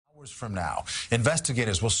Hours from now,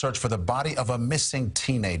 investigators will search for the body of a missing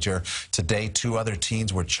teenager. Today, 2 other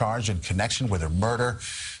teens were charged in connection with her murder.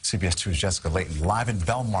 CBS 2's Jessica Layton live in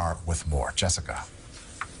Belmar with more. Jessica.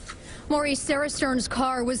 Maurice, Sarah Stern's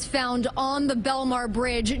car was found on the Belmar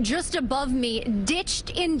Bridge just above me,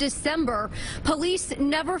 ditched in December. Police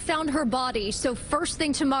never found her body, so first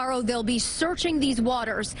thing tomorrow they'll be searching these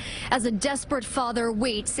waters as a desperate father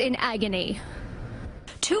waits in agony.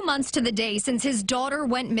 2 months to the day since his daughter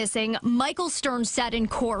went missing, Michael Stern sat in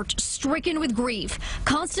court, stricken with grief,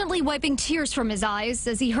 constantly wiping tears from his eyes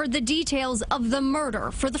as he heard the details of the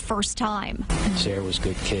murder for the first time. Sarah was a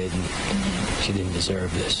good kid, and she didn't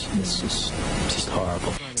deserve this. This is just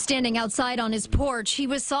horrible. Standing outside on his porch, he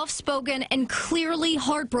was soft-spoken and clearly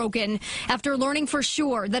heartbroken after learning for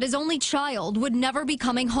sure that his only child would never be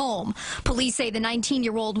coming home. Police say the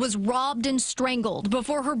 19-year-old was robbed and strangled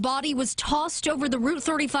before her body was tossed over the Route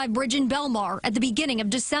 35 bridge in Belmar at the beginning of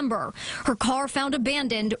December. Her car found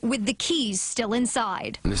abandoned with the keys still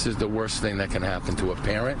inside. This is the worst thing that can happen to a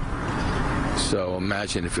parent. So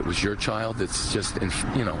imagine if it was your child. It's just,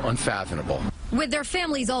 unfathomable. With their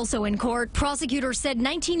families also in court, prosecutors said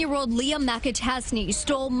 19-year-old Liam McIntyre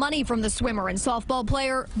stole money from the swimmer and softball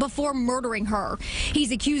player before murdering her.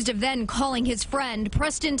 He's accused of then calling his friend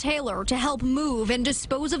Preston Taylor to help move and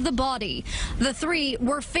dispose of the body. The 3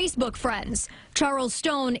 were Facebook friends. Charles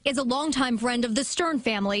Stone is a longtime friend of the Stern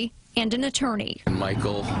family and an attorney.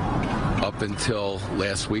 Michael, up until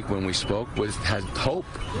last week when we spoke, had hope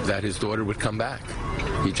that his daughter would come back.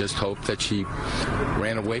 He just hoped that she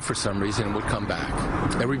ran away for some reason and would come back.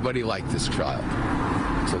 Everybody liked this child.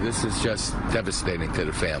 So this is just devastating to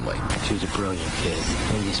the family. She was a brilliant kid.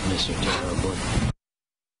 I just miss her terribly.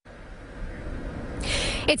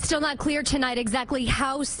 It's still not clear tonight exactly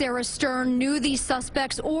how Sarah Stern knew these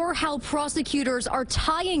suspects or how prosecutors are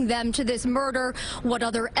tying them to this murder, what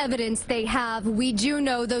other evidence they have. We do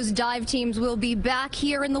know those dive teams will be back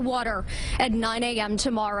here in the water at 9 a.m.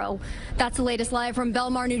 tomorrow. That's the latest live from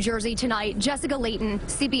Belmar, New Jersey tonight. Jessica Layton,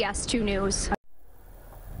 CBS 2 News.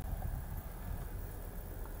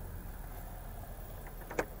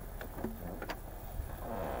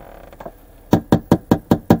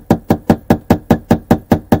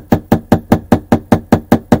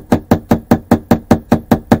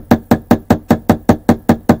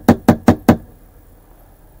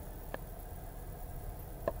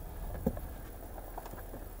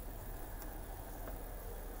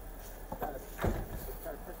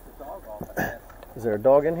 Is there a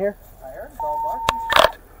dog in here? I heard a dog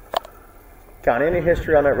barking. Got any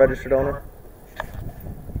history on that registered owner?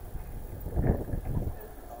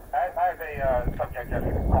 I have a subject just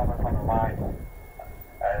calling on the line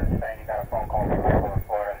saying he got a phone call from Michael in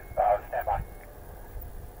Florida, so I'll stand by.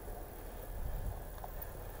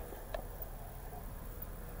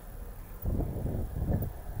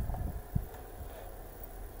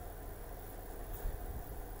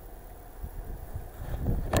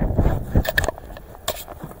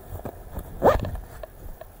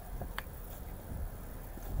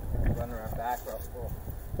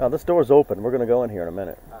 Now this door's open. We're going to go in here in a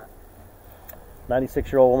minute.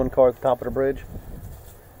 96-year-old woman car at the top of the bridge.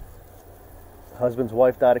 Husband's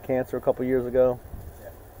wife died of cancer a couple years ago. Yeah.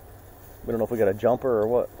 We don't know if we got a jumper or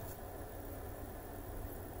what.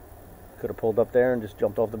 Could have pulled up there and just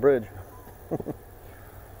jumped off the bridge.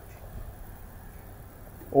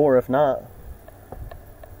 Or if not,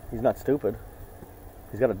 he's not stupid.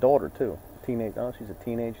 He's got a daughter too. Teenage. Oh, she's a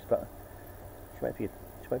teenage. She might be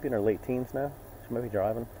in her late teens now. She might be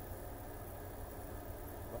driving.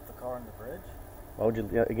 Left the car on the bridge? Why would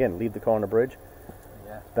you, again, leave the car on the bridge?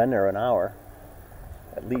 Yeah. It's been there an hour,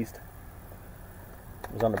 at least.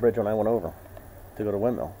 It was on the bridge when I went over to go to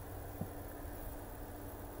Windmill.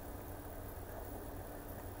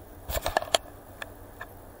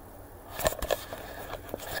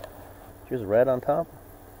 She was red on top?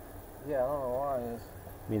 Yeah, I don't know why it is.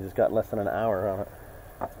 Means it's got less than an hour on it.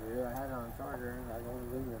 Yeah, I had it on a charger and I've only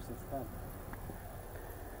been here since then.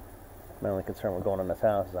 My only concern with going in this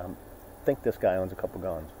house is I think this guy owns a couple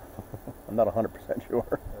guns. I'm not 100%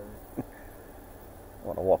 sure. I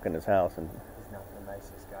want to walk in his house and... He's not the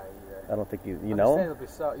nicest guy either. I don't think you know him?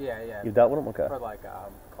 Yeah. You've dealt with him? Okay. For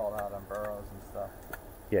called out on burrows and stuff.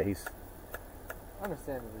 Yeah, he's...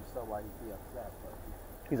 Understandably so why he'd be upset,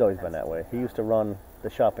 but... He's always been that way. He used to run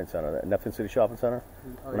the shopping center, the Neptune City Shopping Center.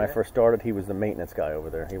 Oh, when I first started, he was the maintenance guy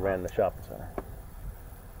over there. He ran the shopping center.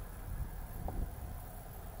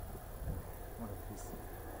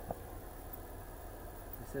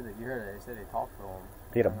 He said that you heard it. He said he talked to him.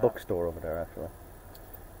 He had a bookstore over there, actually.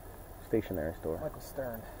 Stationery store. Michael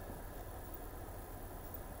Stern.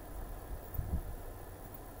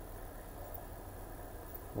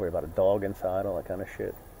 Worry about a dog inside, all that kind of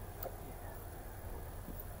shit.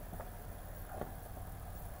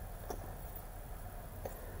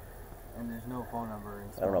 And there's no phone number.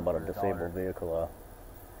 I don't know about a disabled vehicle.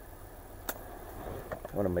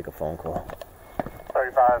 I want to make a phone call.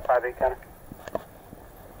 35, 5810.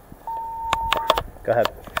 Go ahead.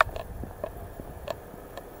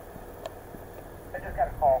 I just got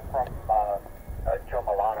a call from Joe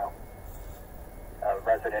Milano, a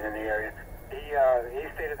resident in the area. He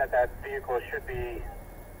stated that vehicle should be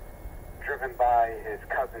driven by his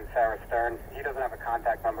cousin, Sarah Stern. He doesn't have a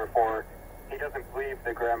contact number for her. He doesn't believe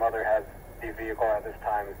the grandmother has the vehicle at this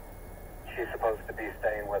time. She's supposed to be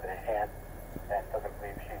staying with her aunt and doesn't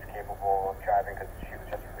believe she's capable of driving because she was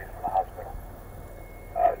just released from the hospital.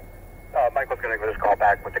 Michael's going to give us a call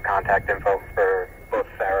back with the contact info for both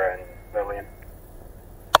Sarah and Lillian.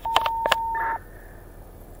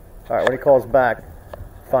 All right, when he calls back,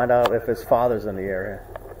 find out if his father's in the area.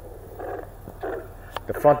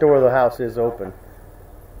 The front door of the house is open.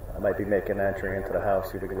 I might be making an entry into the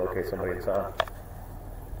house, see if we can locate somebody inside.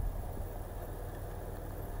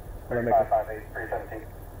 I'm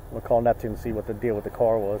gonna call Neptune and see what the deal with the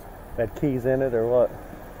car was. Had keys in it or what?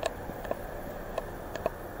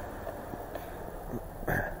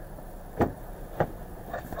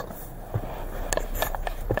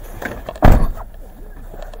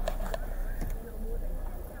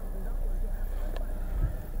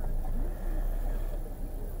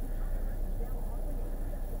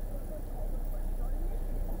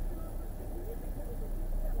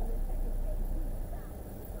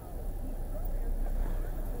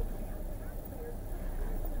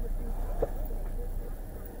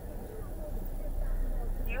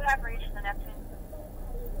 Have reached the Neptune.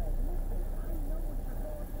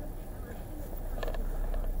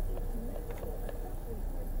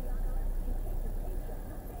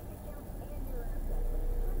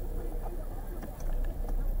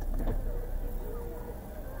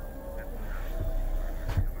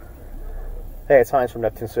 Hey, it's Hines from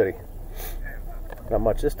Neptune City. Not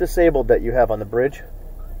much. This disabled that you have on the bridge.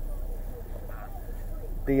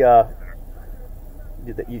 You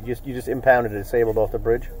just impounded a disabled off the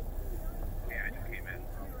bridge.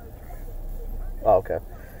 Oh, okay.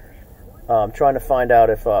 I'm trying to find out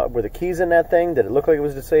if were the keys in that thing? Did it look like it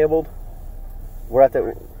was disabled? We're at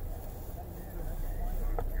the.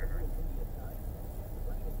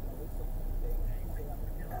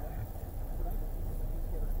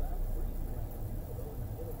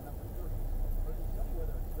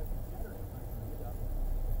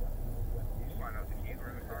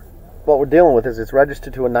 What we're dealing with is it's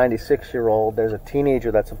registered to a 96-year-old. There's a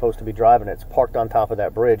teenager that's supposed to be driving it. It's parked on top of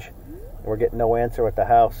that bridge. We're getting no answer at the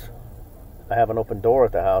house. I have an open door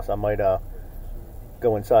at the house. I might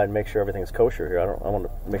go inside and make sure everything's kosher here. I want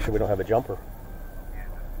to make sure we don't have a jumper.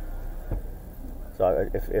 So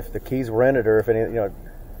if the keys were in it, or if any,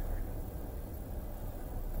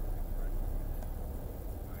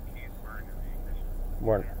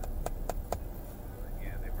 weren't.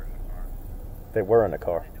 They were in the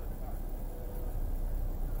car.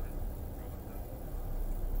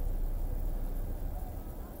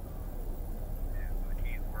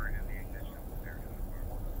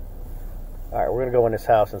 Alright, we're going to go in this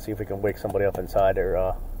house and see if we can wake somebody up inside there,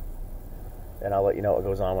 and I'll let you know what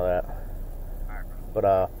goes on with that. But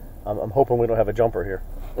I'm hoping we don't have a jumper here.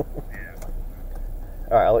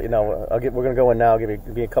 Alright, I'll let you know. We're going to go in now. Give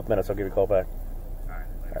me a couple minutes. I'll give you a call back.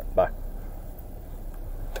 Alright, bye.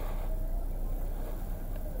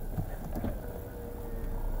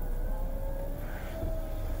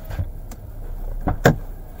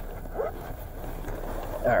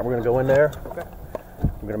 Alright, we're going to go in there. Okay.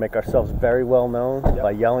 We're going to make ourselves very well known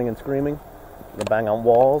by yelling and screaming. We're going to bang on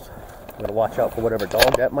walls. We're going to watch out for whatever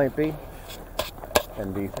dog that might be.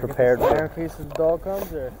 And be prepared for... in case the dog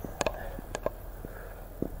comes, or...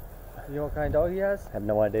 You know what kind of dog he has? I have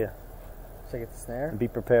no idea. Should I get the snare? And be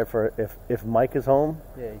prepared for, if Mike is home,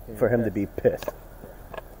 for him to be pissed.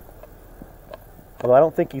 Although I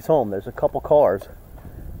don't think he's home. There's a couple cars.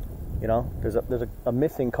 You know, there's a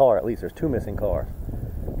missing car at least. There's 2 missing cars.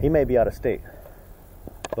 He may be out of state.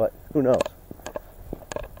 But who knows?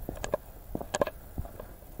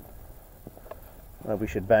 We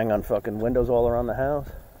should bang on fucking windows all around the house.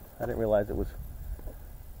 I didn't realize it was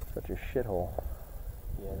such a shithole.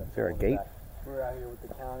 Yeah, is there a gate? We're out here with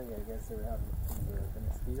the county. I guess they were having the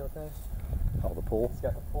mosquito thing. Oh, the pool? It's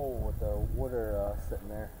got the pool with the water sitting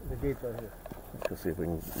there. The gate's right here. Let's go see if we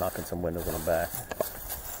can knock in some windows in the back.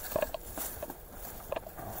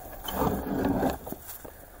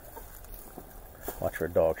 Watch for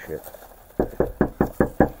dog shit.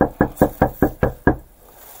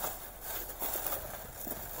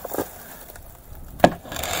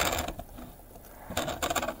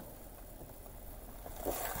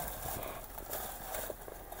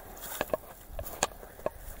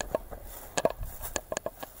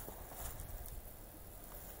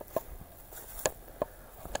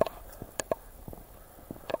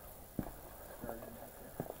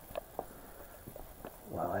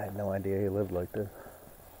 idea he lived like this.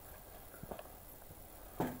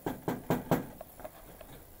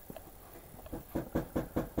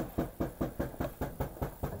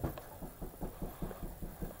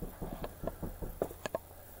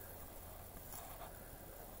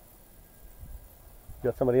 You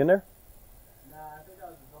got somebody in there? Nah, I think I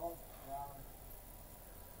was a dog.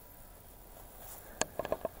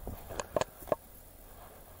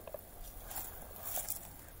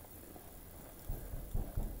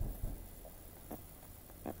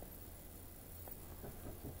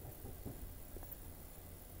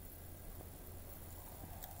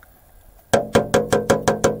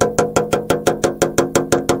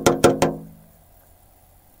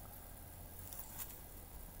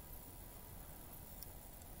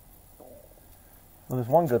 Well, there's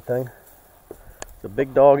one good thing. It's a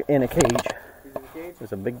big dog in a cage. He's in a cage?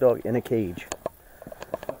 There's a big dog in a cage.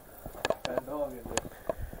 What kind of dog is it?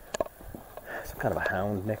 Some kind of a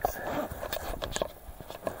hound mix.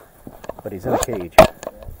 But he's in a cage.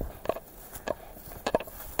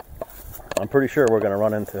 I'm pretty sure we're going to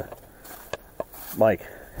run into Mike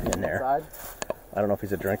in there. Inside? I don't know if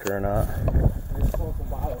he's a drinker or not. I just saw some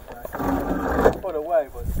bottles back there. Put away,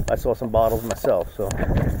 but I saw some bottles myself, so.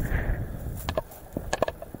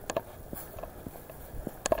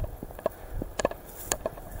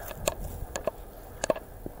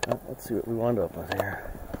 Let's see what we wound up with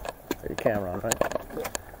here. Got your camera on, right? Yeah.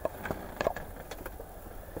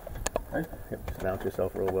 Right? Yep, just mount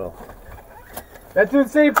yourself real well. Neptune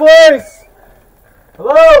City Police!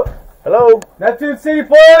 Hello? Hello? Neptune City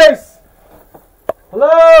Police!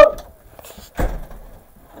 Hello?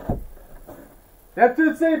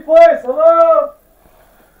 Neptune City Police, hello?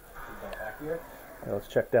 Back here? Yeah, let's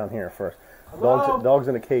check down here first. Hello? Dog's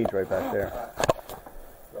in a cage right back there.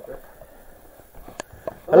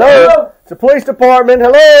 Hello? Hello? It's the police department.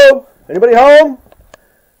 Hello? Anybody home?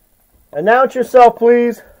 Announce yourself,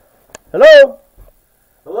 please. Hello?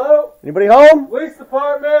 Hello? Anybody home? Police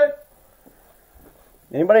Department?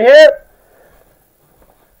 Anybody here?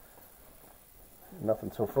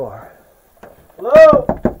 Nothing so far. Hello?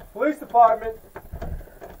 Police Department?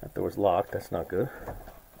 That door's locked. That's not good.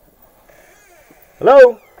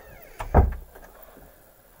 Hello?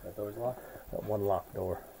 That door's locked? That one locked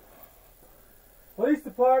door. Police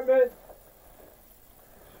Department?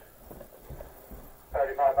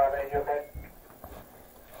 35 by you okay?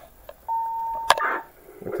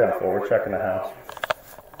 We're 10-4. We're checking the house.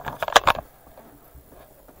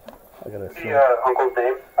 I gotta see. The uncle's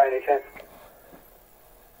name, by any chance?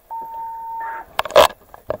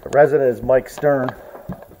 The resident is Mike Stern.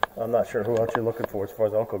 I'm not sure who else you're looking for as far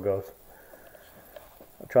as uncle goes.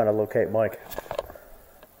 I'm trying to locate Mike.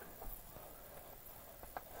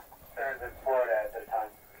 Stern's in Florida at this time.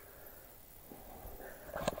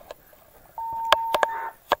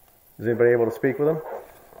 Is anybody able to speak with him?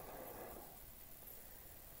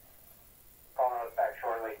 Calling us back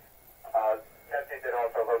shortly. Deputy did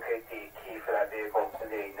also locate the key for that vehicle in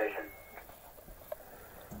the ignition.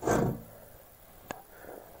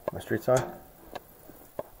 My street sign?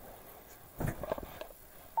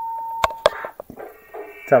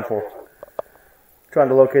 Temple. Trying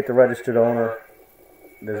to locate the registered owner.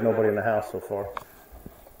 There's nobody in the house so far.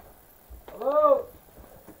 Hello?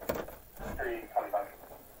 325.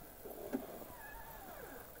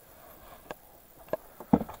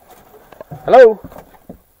 Hello?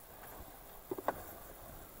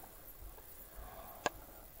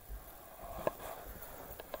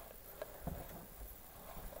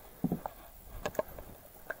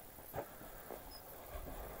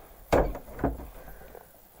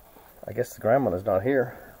 I guess the grandmother's not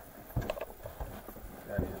here.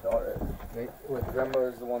 Wait, the grandmother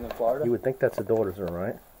is the one in Florida? You would think that's the daughter's room,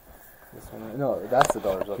 right? This one, no, that's the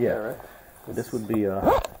daughter's up Yeah. there, right? This would be, I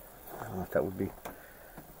don't know if that would be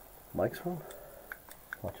Mike's room.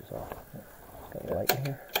 Watch this off. Got a light in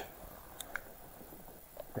here.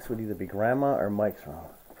 This would either be Grandma or Mike's room.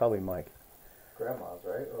 Probably Mike. Grandma's,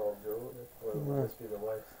 right? Or would this be the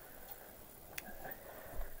wife's?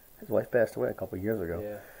 His wife passed away a couple of years ago.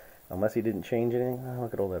 Yeah. Unless he didn't change anything. Oh,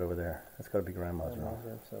 look at all that over there. That's got to be Grandma's room.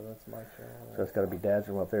 So that's Mike's room. So it's got to be Dad's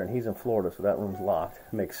room up there. And he's in Florida, so that room's locked.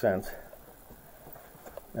 Makes sense.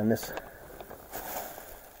 And this...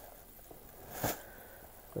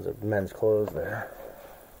 Those are men's clothes there.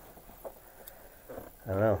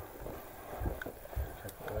 I don't know.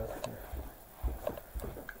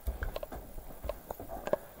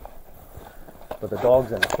 But the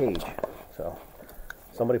dog's in a cage. So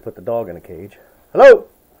somebody put the dog in a cage. Hello?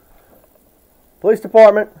 Police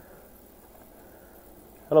department.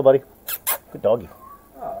 Hello, buddy. Good doggy.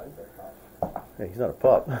 Oh, he's a cop. Hey, he's not a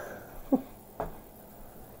pup.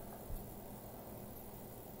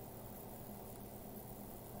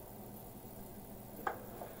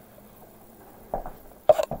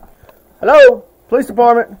 Hello? Police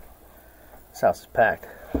department. This house is packed.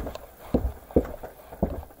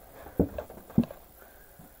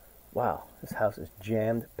 Wow, this house is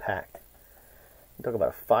jammed packed. Talk about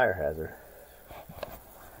a fire hazard.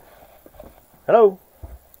 Hello?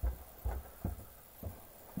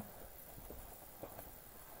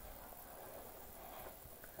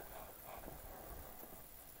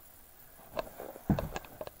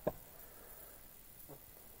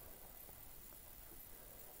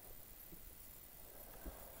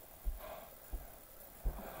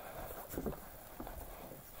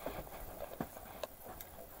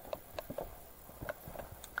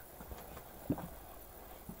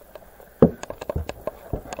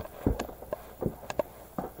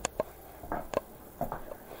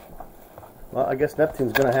 Well, I guess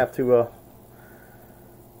Neptune's going to have to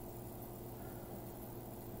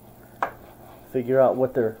figure out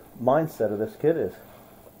what their mindset of this kid is.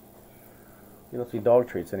 You don't see dog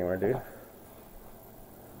treats anywhere, do you?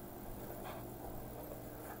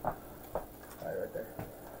 Right there.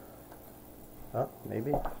 Oh,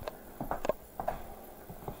 maybe.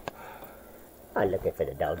 I'm looking for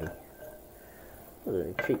the doggy.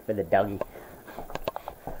 Ooh, a treat for the doggy.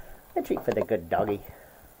 A treat for the good doggy.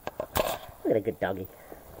 Look at a good doggy.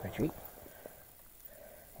 A treat.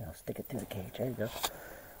 I'll stick it to the cage. There you go.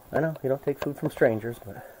 I know, you don't take food from strangers,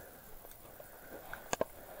 but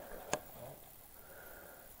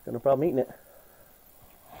got no problem eating it.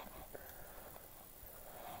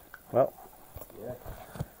 Well. Yeah.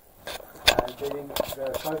 The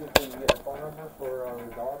cousin didn't get a phone number for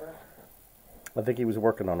the daughter? I think he was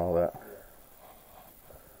working on all that.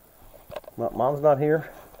 Well, Mom's not here,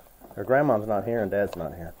 or Grandma's not here, and Dad's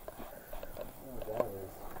not here.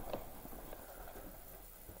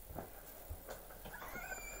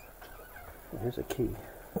 Here's a key.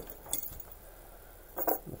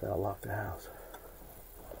 That'll lock the house.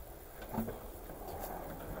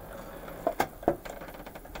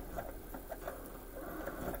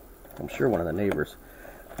 I'm sure one of the neighbors.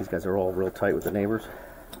 These guys are all real tight with the neighbors.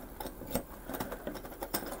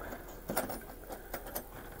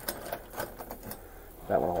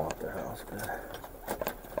 That one will lock their house. Good.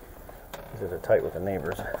 These guys are tight with the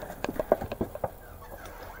neighbors.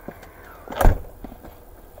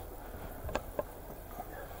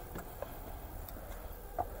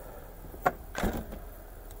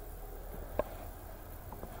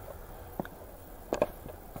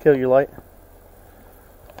 Kill your light.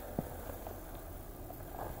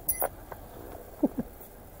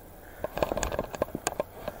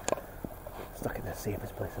 Stuck in the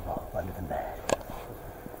safest place of all, under the bed.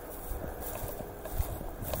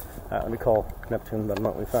 Alright, let me call Neptune, let him know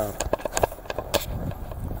what we found.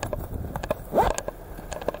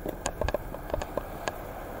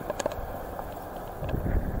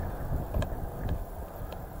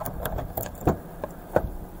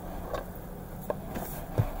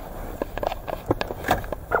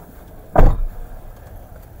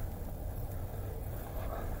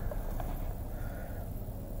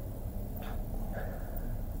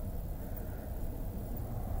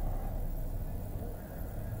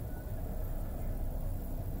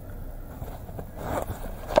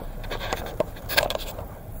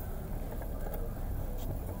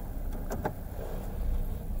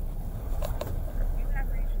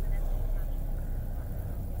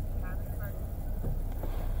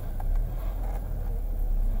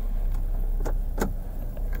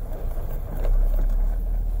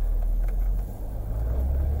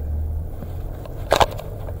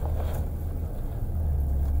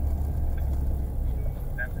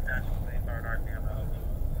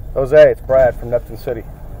 Jose, it's Brad from Neptune City.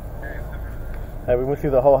 Hey, we went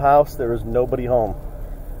through the whole house. There is nobody home.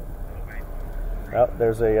 Well,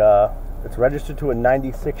 there's a, it's registered to a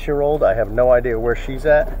 96-year-old. I have no idea where she's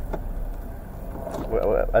at.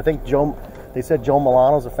 I think they said Joe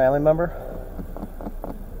Milano's a family member.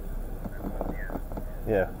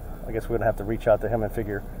 Yeah, I guess we're gonna have to reach out to him and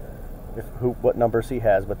figure what numbers he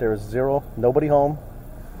has. But there is nobody home.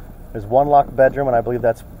 There's one locked bedroom, and I believe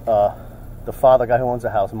that's the father guy who owns the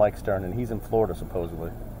house, Mike Stern, and he's in Florida supposedly.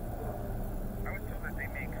 I was told that they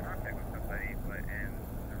made contact with somebody, but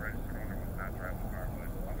the registered owner was not driving the car, but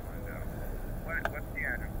I'll find out. What's the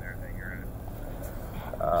address there that you're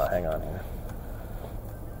at? Hang on here.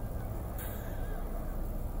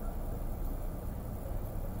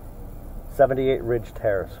 '78 Ridge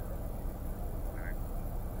Terrace.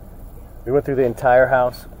 We went through the entire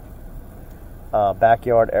house.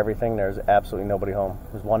 Backyard, everything. There's absolutely nobody home.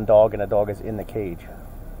 There's one dog, and the dog is in the cage. You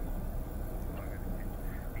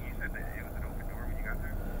said that it was an open door when you got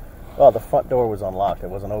there? Well, the front door was unlocked. It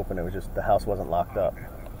wasn't open. It was just the house wasn't locked up.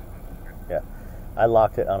 Yeah. I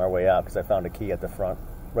locked it on our way out because I found a key at the front,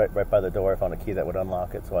 right by the door. I found a key that would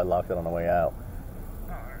unlock it, so I locked it on the way out.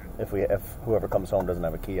 If whoever comes home doesn't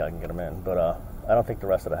have a key, I can get them in. But I don't think the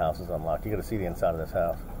rest of the house is unlocked. You got to see the inside of this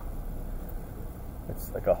house.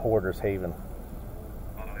 It's like a hoarder's haven.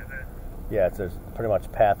 Yeah, there's pretty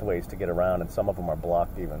much pathways to get around, and some of them are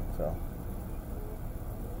blocked even. So,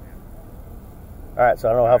 all right. So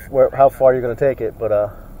I don't know how far you're going to take it,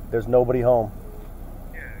 but there's nobody home.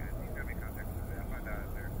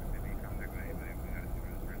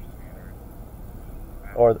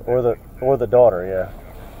 Or the daughter, yeah.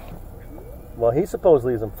 Well, he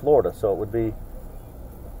supposedly is in Florida, so it would be.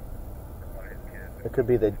 It could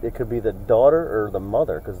be the daughter or the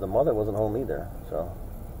mother, because the mother wasn't home either. So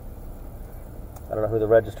I don't know who the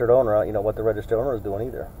registered owner. You know what the registered owner is doing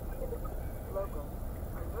either.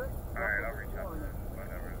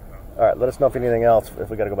 All right, let us know if anything else.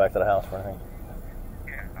 If we got to go back to the house for anything.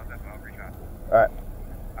 Yeah, I'll reach out. All right.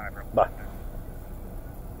 All right, bro. Bye.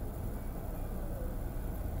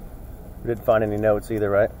 We didn't find any notes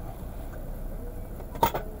either, right?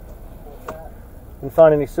 Didn't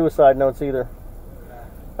find any suicide notes either.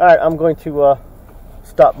 All right, I'm going to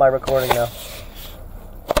stop my recording now.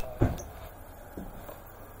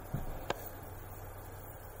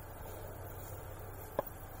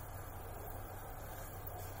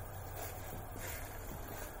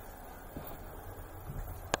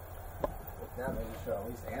 Now maybe you should at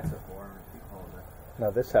least answer for him if he calls it.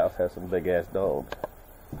 Now this house has some big ass dogs.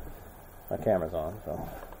 My camera's on, so.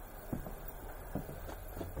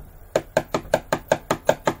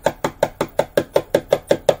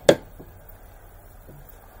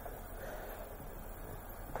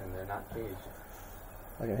 And they're not caged.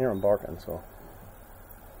 I can hear them barking, so.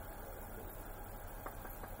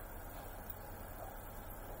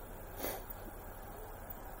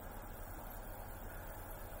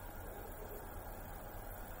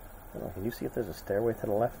 Can you see if there's a stairway to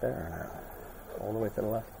the left there or not? All the way to the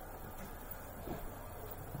left?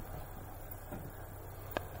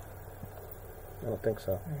 I don't think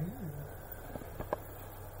so.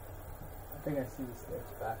 I think I see the stairs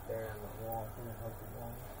back there on the wall. I think I hooked the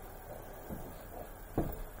wall.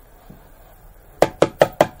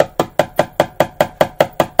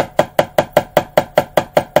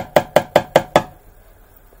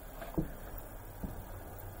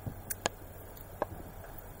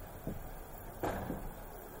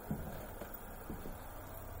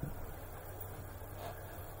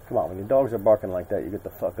 Come on, when your dogs are barking like that, you get the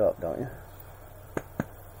fuck up, don't you?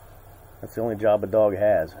 That's the only job a dog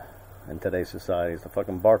has in today's society, is to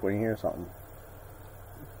fucking bark when you hear something.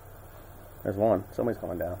 There's one. Somebody's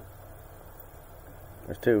coming down.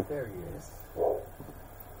 There's two. There he is. Oh,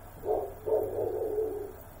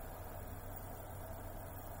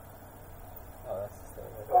 that's the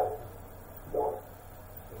stairway. The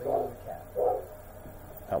lady and the cat.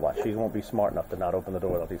 Now watch, she won't be smart enough to not open the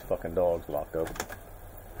door without these fucking dogs locked up.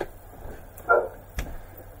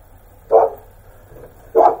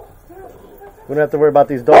 We don't have to worry about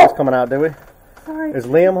these dogs coming out, do we? Sorry. Is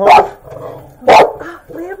Liam home?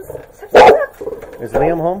 Liam's... Step. Is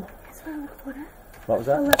Liam home? He's around the corner. What was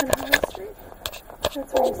that? 11 High Street.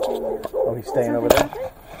 That's where he's staying now. Oh, he's staying over there?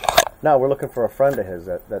 No, we're looking for a friend of his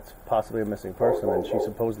that's possibly a missing person, and she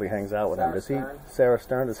supposedly hangs out with him. Does he, Sarah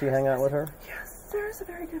Stern, does he hang out with her? Yes, Sarah's a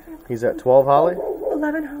very good family. He's at 12 Holly?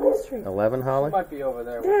 11 Holly Street. 11 Holly? Might be over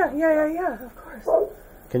there. Yeah, of course.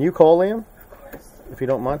 Can you call Liam? Of course. If you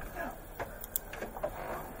don't mind?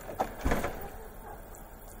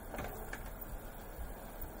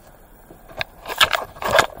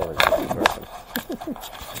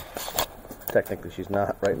 Technically, she's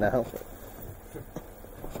not right now.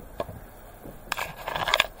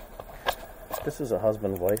 This is a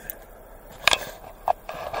husband-wife.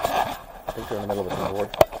 I think they're in the middle of a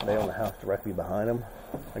divorce. They own the house directly behind them.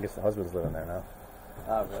 I guess the husband's living there now.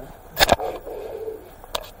 Oh, really?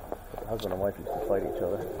 The husband and wife used to fight each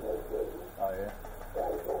other. Oh, yeah.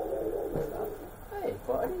 Hey,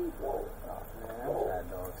 buddy. Oh, man, I'm a bad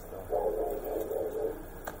dog still.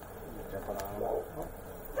 Jumping on him.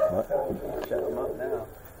 What? Shut him up now.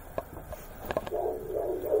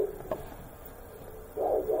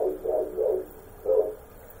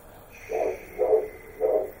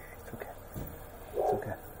 It's okay. It's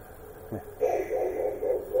okay. Come here.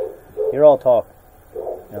 You're all talk.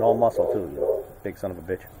 And all muscle, too, you big son of a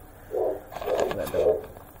bitch. Look at that dog.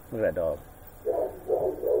 Look at that dog. Here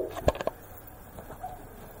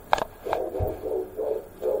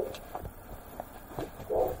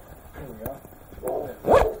we go.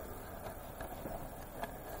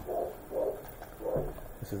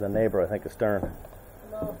 This is a neighbor, I think, of Stern.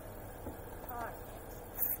 Hello. Hi.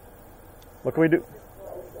 What can we do?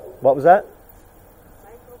 What was that?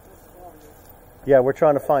 Yeah, we're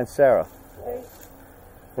trying to find Sarah.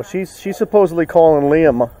 Well, she's supposedly calling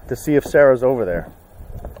Liam to see if Sarah's over there.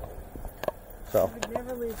 So. She would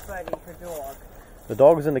never leave Buddy, her dog. The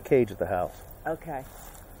dog is in the cage at the house. Okay.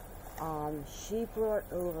 She brought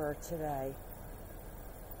over today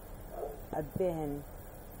a bin.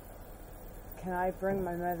 Can I bring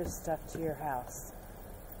my mother's stuff to your house?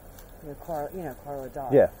 Carla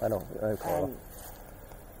dog. Yeah, I know. Carla.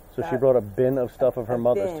 So she brought a bin of stuff of her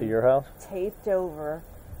mother's to your house? Taped over,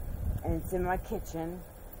 and it's in my kitchen.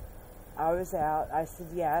 I was out. I said,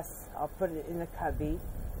 yes, I'll put it in the cubby.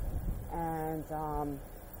 And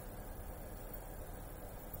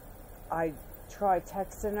I tried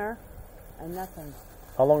texting her, and nothing.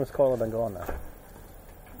 How long has Carla been gone now?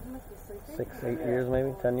 6, 8 years,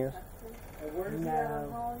 maybe? 10 years?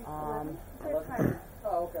 No.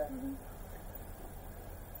 Oh, okay.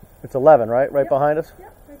 It's 11, right? Right behind us?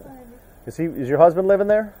 Yep, right behind you. Is your husband living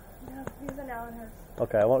there? No, he's in Allenhurst.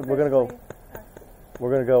 Okay, we're gonna go.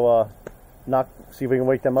 We're gonna go see if we can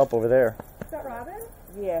wake them up over there. Is that Robin?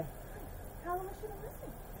 Yeah. How long has she been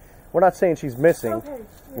missing? We're not saying she's missing. Okay.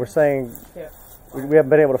 Yeah. We're saying we haven't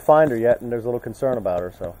been able to find her yet, and there's a little concern about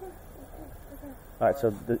her. So. All right.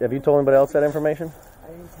 So have you told anybody else that information? I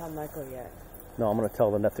didn't tell Michael yet. No, I'm going to tell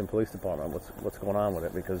the Neptune Police Department what's going on with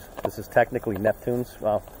it, because this is technically Neptune's.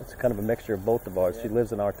 Well, it's kind of a mixture of both of ours. She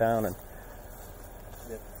lives in our town, and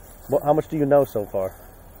how much do you know so far?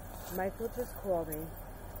 Michael just called me.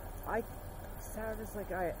 Sarah's like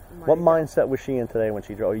What mindset was she in today when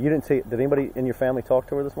she drove? You didn't see? Did anybody in your family talk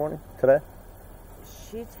to her this morning? Today?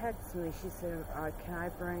 She texted me. She said, "Can I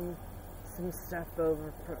bring some stuff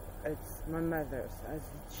over? It's my mother's." I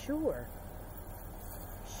said, "Sure."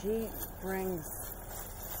 She brings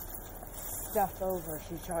stuff over.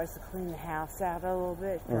 She tries to clean the house out a little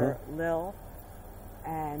bit for Lil,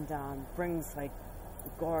 and brings like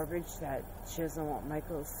garbage that she doesn't want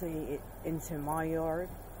Michael to see into my yard.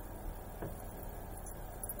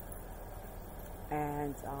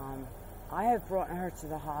 And I have brought her to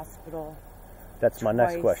the hospital. That's my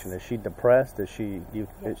next question. Is she depressed? Is she?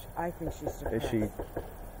 I think she's depressed. Is she?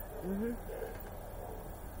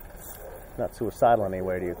 Not suicidal in any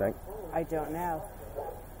way, do you think? I don't know.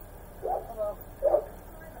 All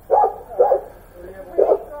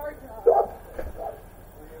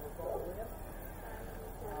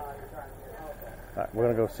right, we're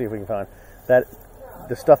gonna go see if we can find that.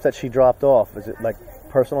 The stuff that she dropped off, is it like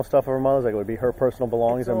personal stuff of her mother's? Like it would be her personal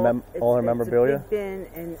belongings and all her memorabilia? It's a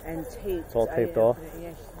big bin and taped. It's all taped off?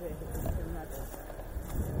 Yeah,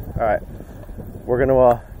 all right. We're going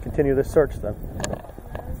to continue this search then.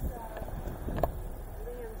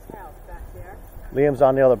 Liam's house back there. Liam's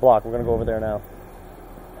on the other block. We're going to go over there now.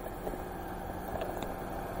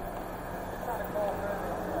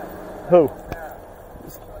 Who?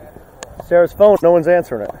 Sarah's phone. No one's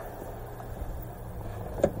answering it.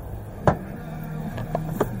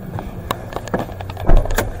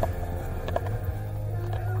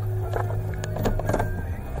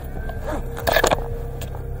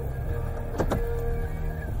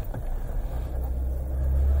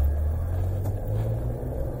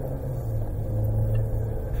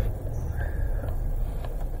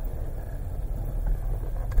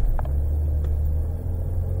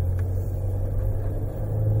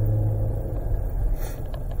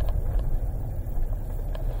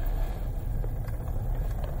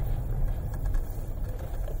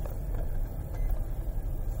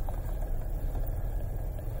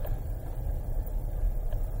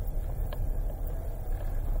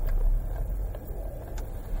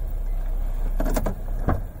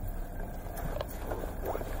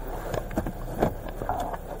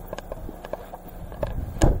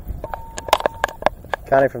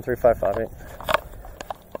 Connie from 3558.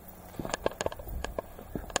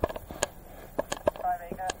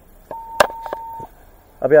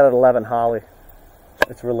 I'll be out at 11 Holly.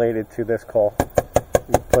 It's related to this call.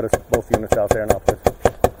 You put us both units out there now, please.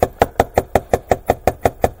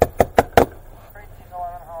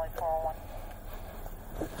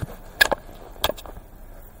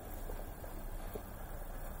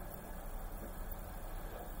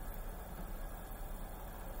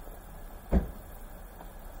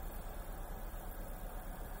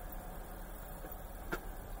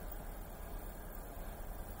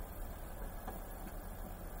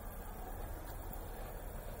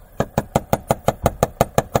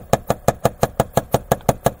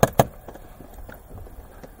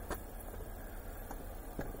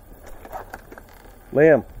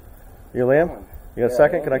 Liam, you Liam? You got a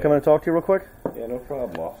second? Can I come in and talk to you real quick? Yeah, no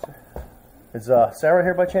problem, officer. Is Sarah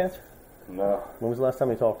here by chance? No. When was the last time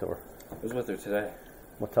you talked to her? I was with her today.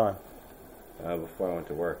 What time? Before I went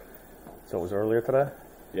to work. So it was earlier today?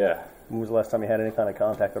 Yeah. When was the last time you had any kind of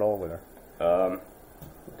contact at all with her?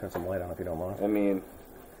 Turn some light on if you don't mind. I mean,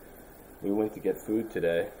 we went to get food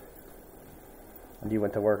today. And you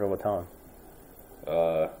went to work at what time?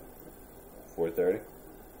 4:30.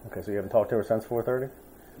 Okay, so you haven't talked to her since 4:30?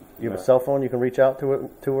 You have a cell phone you can reach out to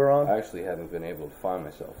her on? I actually haven't been able to find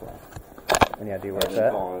my cell phone. Any idea where I've it's been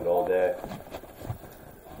at? calling it all day.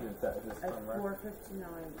 At 4:59, I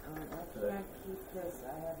can't keep this. I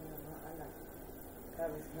have no. That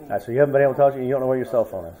was me. Alright, so you haven't been able to talk to her? You don't know where your cell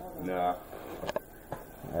phone is? No.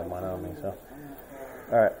 I have mine on me, so.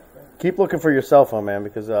 Alright. Keep looking for your cell phone, man,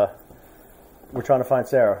 because we're trying to find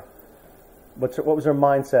Sarah. What was her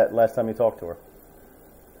mindset last time you talked to her?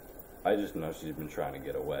 I just know she's been trying to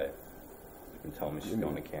get away. She's been telling me she's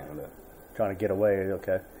going to Canada. Trying to get away,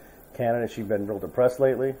 okay. Canada, she's been real depressed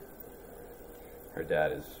lately? Her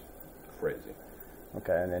dad is crazy.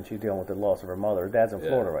 Okay, and then she's dealing with the loss of her mother. Her dad's in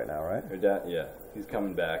Florida right now, right? Her dad, yeah. He's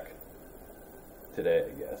coming back today,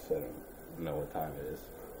 I guess. I don't know what time it is.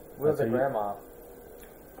 Where's the grandma?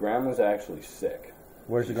 Grandma's actually sick.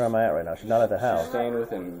 Where's your grandma at right now? She's not at the house. She's staying with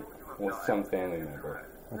him, with some family member.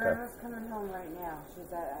 Okay. Grandma's coming home right now.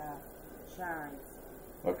 She's at Sharon's.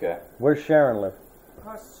 Okay. Where's Sharon live?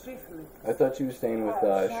 Across the street from me. I thought you were staying with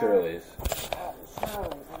Shirley's. Shirley's, I'm sorry.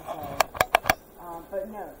 But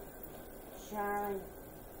no,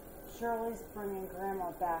 Shirley's bringing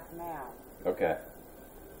Grandma back now. Okay.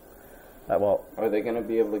 Well, are they going to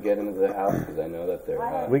be able to get into the house? Because I know that there.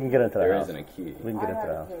 We can get into the there house. There isn't a key. We can get into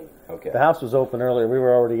the house. Okay. The house was open earlier. We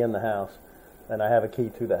were already in the house, and I have a key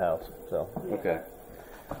to the house. So. Okay.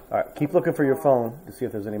 All right. Keep looking for your phone to see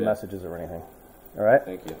if there's any messages or anything. All right.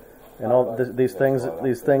 Thank you. And all these things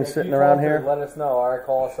sitting around here. Let us know. All right,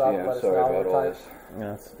 call us up. Yeah, let us sorry know. about all this.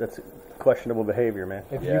 Yeah, that's questionable behavior, man.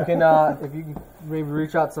 If you can maybe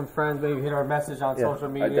reach out to some friends, maybe hit our message on social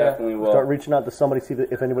media. I definitely will. Start reaching out to somebody, see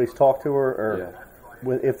if anybody's talked to her, or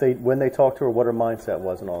when they talked to her, what her mindset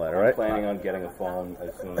was, and all that. All right. I'm planning on getting a phone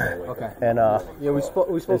as soon as I wake up. And yeah, we spoke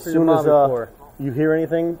as to your soon mom as before. you hear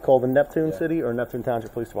anything, call the Neptune City or Neptune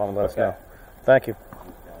Township Police Department. Let us know. Thank you.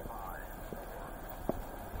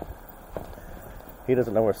 He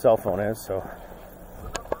doesn't know where his cell phone is, so.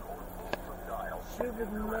 She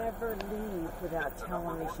would never leave without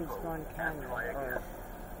telling me she was going to Canada. Or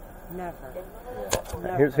never.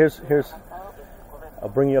 Here's. I'll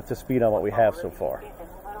bring you up to speed on what we have so far.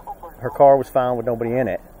 Her car was found with nobody in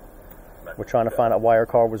it. We're trying to find out why her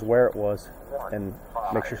car was where it was and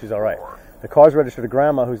make sure she's all right. The car's registered to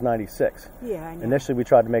Grandma, who's 96. Yeah, I know. Initially, we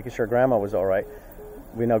tried to make sure Grandma was all right.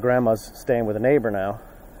 We know Grandma's staying with a neighbor now,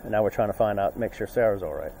 and now we're trying to find out, make sure Sarah's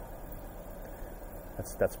all right.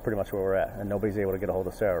 That's pretty much where we're at, and nobody's able to get a hold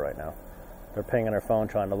of Sarah right now. They're pinging her phone,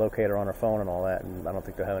 trying to locate her on her phone and all that, and I don't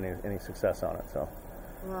think they're having any success on it. So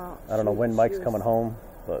well, I don't know when Mike's coming home,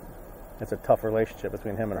 but it's a tough relationship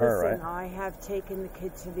between him and her, right? I have taken the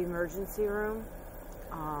kid to the emergency room.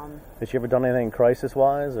 Has she ever done anything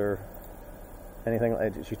crisis-wise or anything?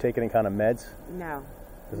 Did she take any kind of meds? No.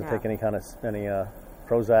 Does it take any kind of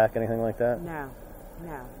Prozac, anything like that? No.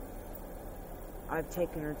 I've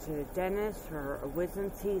taken her to the dentist for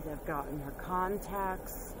wisdom teeth. I've gotten her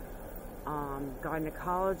contacts.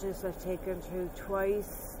 Gynecologist I've taken to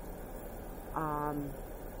twice.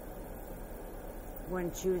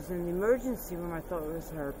 When she was in the emergency room, I thought it was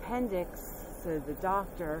her appendix, so the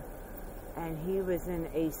doctor, and he was in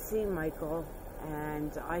AC, Michael,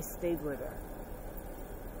 and I stayed with her.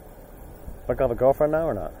 Mike have a girlfriend now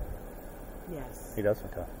or not? Yes. He does?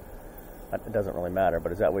 Okay. It doesn't really matter,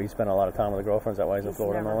 but is that why he spent a lot of time with a girlfriend? Is that why he's in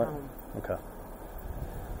Florida and all that? Home. Okay.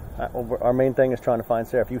 Well, our main thing is trying to find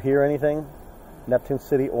Sarah. If you hear anything, Neptune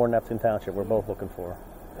City or Neptune Township, we're both looking for her.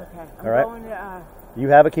 Okay. All right? Going to, you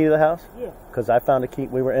have a key to the house? Yeah. Because I found a key.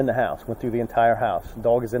 We were in the house. Went through the entire house. The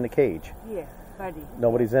dog is in the cage. Yeah, buddy.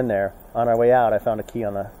 Nobody's in there. On our way out, I found a key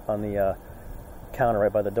on the counter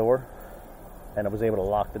right by the door, and I was able to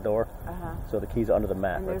lock the door. So the key's under the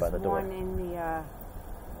mat right by the door. And there's one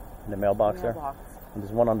in the mailbox there? And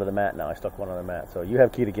there's one under the mat now. I stuck one on the mat. So you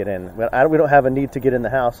have a key to get in. We don't have a need to get in the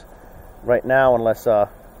house right now unless... we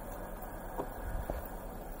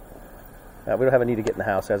don't have a need to get in the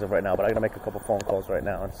house as of right now, but I'm going to make a couple phone calls right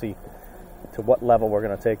now and see to what level we're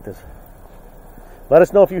going to take this. Let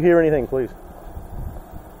us know if you hear anything, please.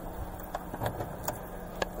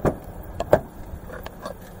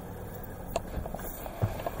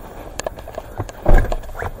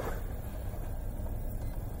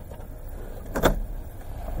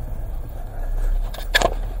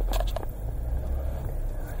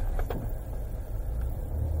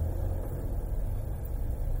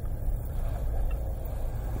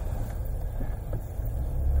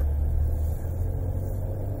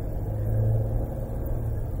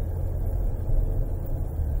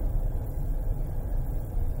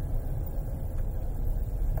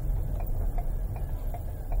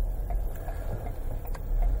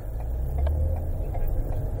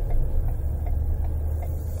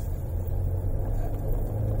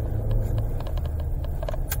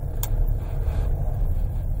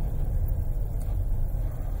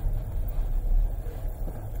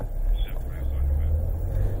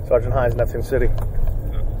 Sergeant Hines, Neptune City.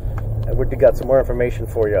 And we got some more information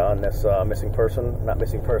for you on this missing person, not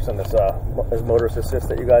missing person, this motorist assist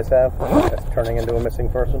that you guys have that's turning into a missing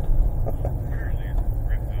person.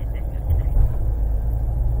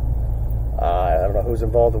 I don't know who's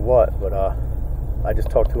involved in what, but I just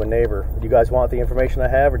talked to a neighbor. Do you guys want the information I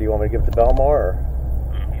have, or do you want me to give it to Belmar? Or?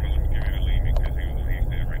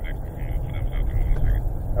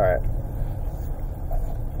 All right.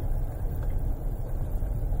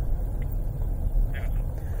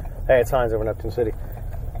 Hey, it's Hines over in Neptune City.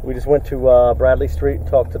 We just went to Bradley Street and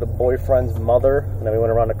talked to the boyfriend's mother, and then we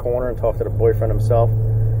went around the corner and talked to the boyfriend himself.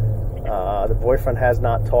 The boyfriend has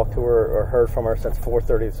not talked to her or heard from her since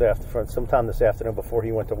 4:30 this afternoon, sometime this afternoon before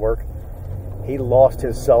he went to work. He lost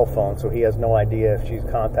his cell phone, so he has no idea if she's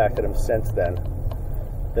contacted him since then.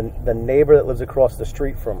 The neighbor that lives across the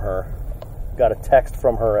street from her got a text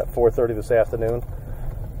from her at 4:30 this afternoon.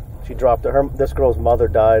 She dropped her. This girl's mother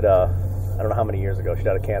died. I don't know how many years ago. She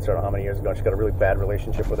died of cancer. I don't know how many years ago. She got a really bad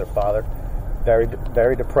relationship with her father. Very,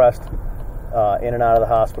 very depressed. In and out of the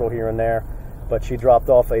hospital here and there. But she dropped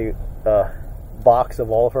off a box of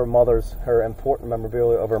all of her important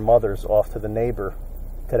memorabilia of her mother's off to the neighbor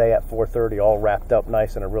today at 4:30, all wrapped up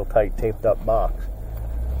nice in a real tight, taped up box.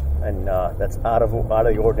 And that's out of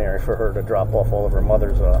the ordinary for her to drop off all of her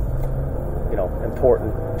mother's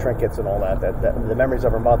important trinkets and all that the memories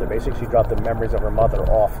of her mother. Basically, she dropped the memories of her mother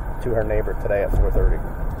off to her neighbor today at 4:30.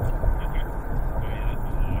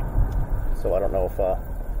 So I don't know if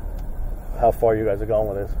how far you guys are going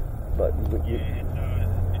with this, but it's going to be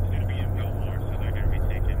in Belmar, so they're going to be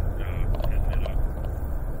taking it up.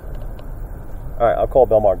 All right, I'll call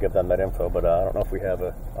Belmar, give them that info, but I don't know if we have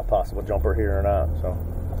a possible jumper here or not. So.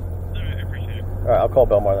 No, I appreciate it. All right, I'll call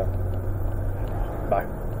Belmar then. Bye.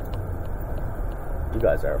 You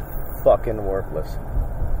guys are fucking worthless.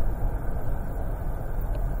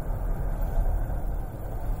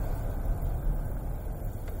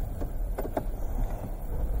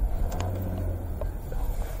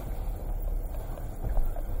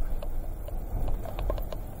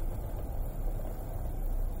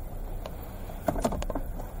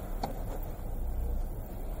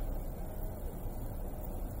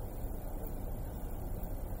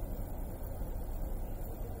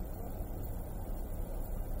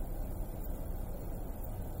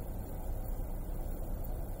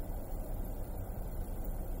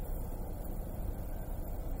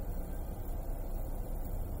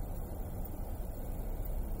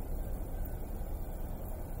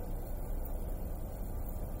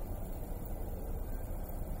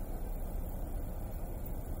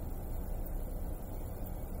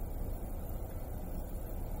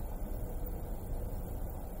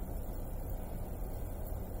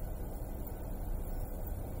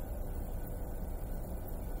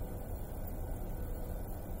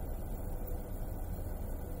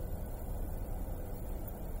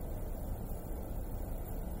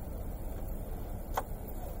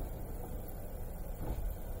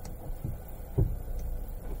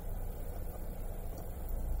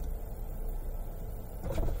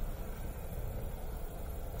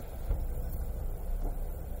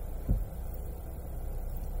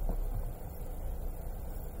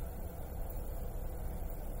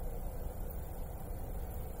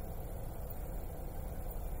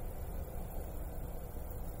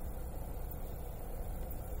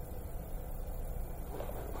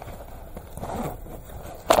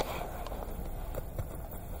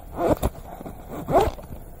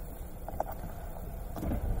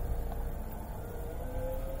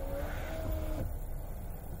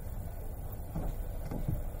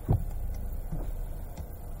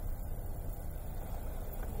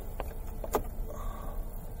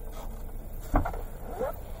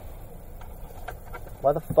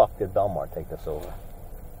 Why the fuck did Belmar take this over?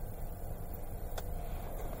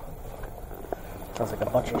 Sounds like a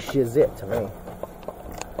bunch of shizit to me.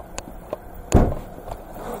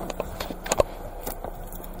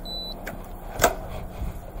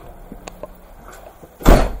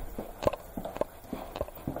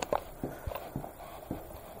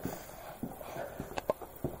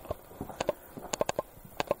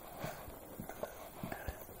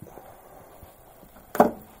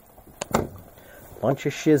 Bunch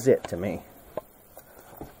of shizit to me.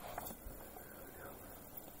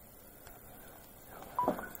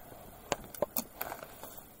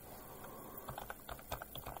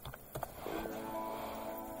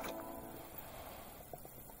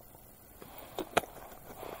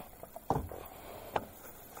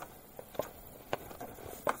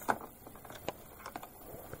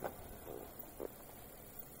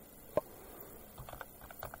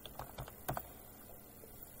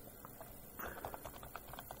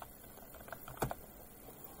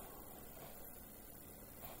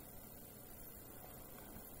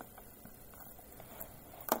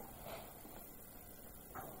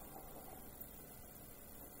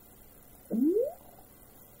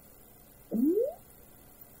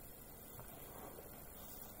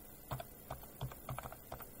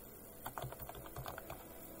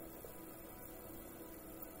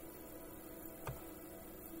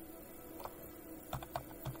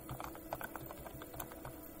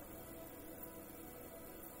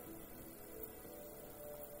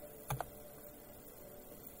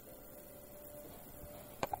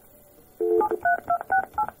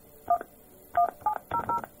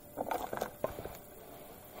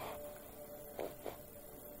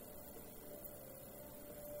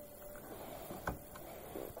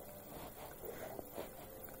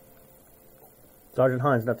 Sergeant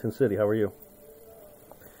Hines, Neptune City, how are you?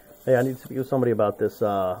 Hey, I need to speak with somebody about this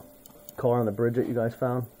car on the bridge that you guys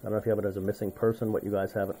found. I don't know if you have it as a missing person, what you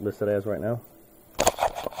guys have it listed as right now.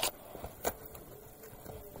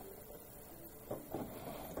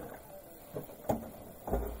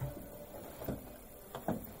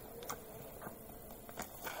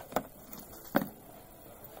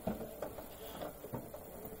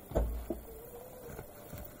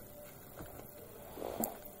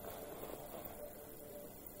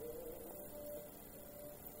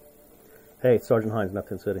 Hey, Sergeant Hines,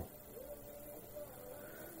 Neptune City.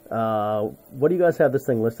 What do you guys have this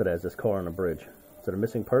thing listed as, this car on the bridge? Is it a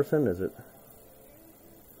missing person? Is it...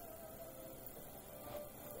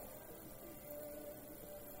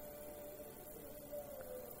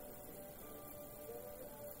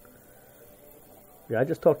 Yeah, I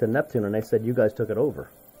just talked to Neptune and they said you guys took it over.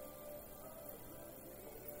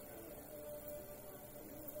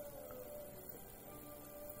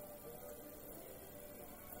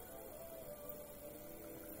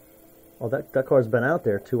 Well, that car's been out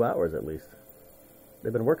there 2 hours at least.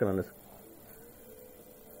 They've been working on this.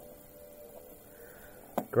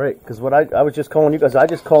 Great, because what I was just calling you guys, I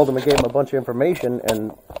just called them and gave them a bunch of information,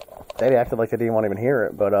 and they acted like they didn't want to even hear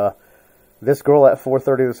it. But this girl at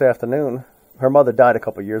 4:30 this afternoon, her mother died a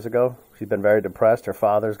couple years ago. She's been very depressed. Her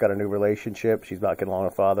father's got a new relationship. She's not getting along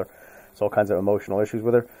with her father. There's all kinds of emotional issues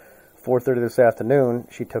with her. 4:30 this afternoon,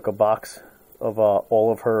 she took a box of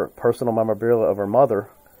all of her personal memorabilia of her mother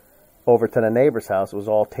over to the neighbor's house. It was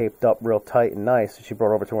all taped up real tight and nice. She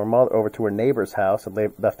brought it over to her neighbor's house and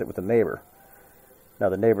left it with the neighbor. Now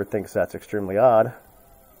the neighbor thinks that's extremely odd,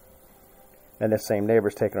 and this same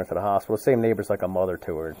neighbor's taking her to the hospital. The same neighbor's like a mother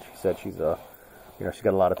to her. She said she's she's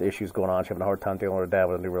got a lot of issues going on. She's having a hard time dealing with her dad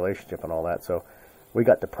with a new relationship and all that. So we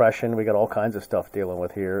got depression. We got all kinds of stuff dealing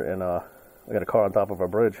with here, and we got a car on top of our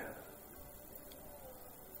bridge.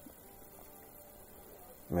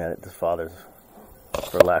 Man, this father's,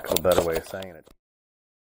 for lack of a better way of saying it.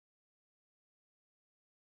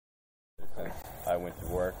 I went to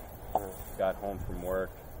work, got home from work,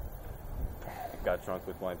 got drunk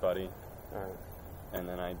with my buddy, and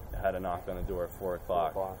then I had a knock on the door at 4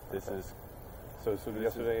 o'clock. This is so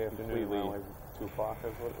yesterday afternoon, around like 2 o'clock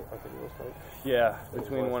is what I think it was, right? Yeah,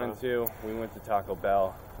 between 1 and 2, we went to Taco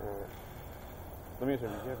Bell. Let me ask you,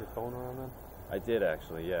 did you have your phone around then? I did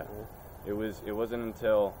actually, yeah. It wasn't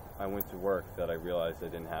until I went to work that I realized I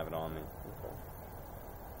didn't have it on me. Okay.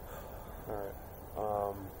 All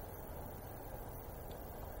right.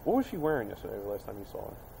 What was she wearing yesterday, the last time you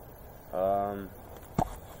saw her?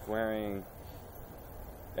 Wearing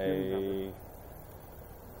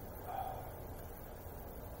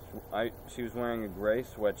she was wearing a gray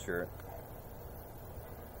sweatshirt.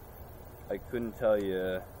 I couldn't tell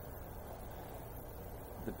you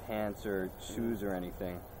the pants or shoes or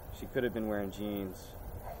anything. She could have been wearing jeans,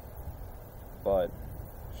 but...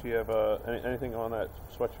 She have anything on that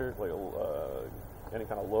sweatshirt, like any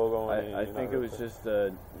kind of logo? I think it was just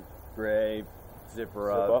a gray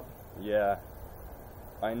zipper up. Yeah.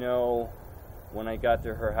 I know when I got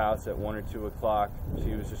to her house at 1 or 2 o'clock,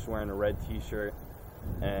 she was just wearing a red t-shirt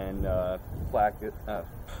and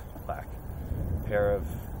pair of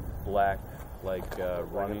black, like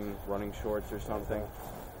running shorts or something.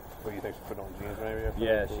 What, you think she put on jeans maybe?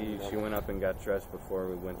 Yeah, she went up and got dressed before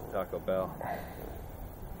we went to Taco Bell.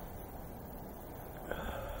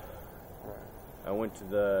 I went to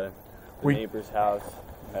the neighbor's house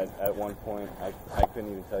at one point. I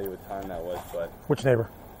couldn't even tell you what time that was, but... Which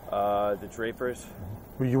neighbor? The Drapers.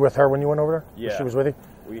 Were you with her when you went over there? Yeah. She was with you?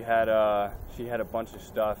 We had, she had a bunch of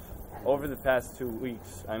stuff. Over the past 2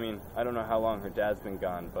 weeks, I mean, I don't know how long her dad's been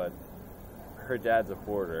gone, but her dad's a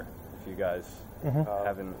hoarder, if you guys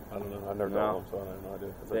haven't... I don't know. I've never known him, so I have no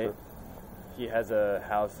idea. He has a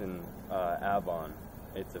house in Avon.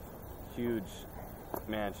 It's a huge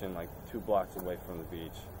mansion, like 2 blocks away from the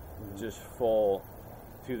beach, just full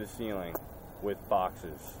to the ceiling with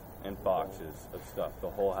boxes and boxes of stuff, the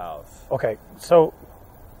whole house. Okay, so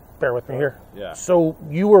bear with me here. Yeah. So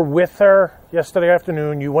you were with her yesterday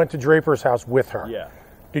afternoon. You went to Draper's house with her. Yeah.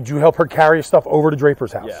 Did you help her carry stuff over to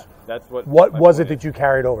Draper's house? Yeah, that's what. What was it that you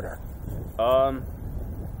carried over there?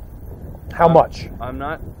 How much? I'm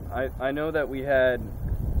not. I know that we had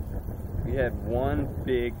one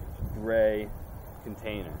big gray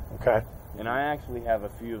container. Okay. And I actually have a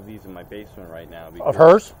few of these in my basement right now. Of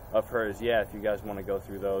hers? Of hers, yeah. If you guys want to go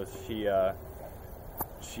through those,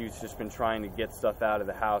 she's just been trying to get stuff out of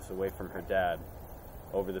the house away from her dad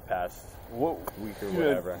over the past week or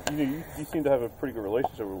whatever. You seem to have a pretty good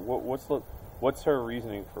relationship. What's her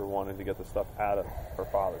reasoning for wanting to get the stuff out of her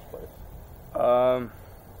father's place?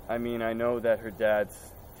 I mean, I know that her dad's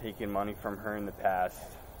taken money from her in the past.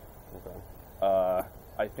 Okay.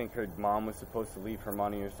 I think her mom was supposed to leave her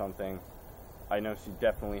money or something. I know she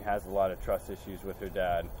definitely has a lot of trust issues with her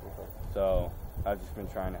dad. Okay. So I've just been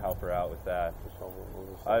trying to help her out with that.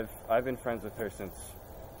 I've been friends with her since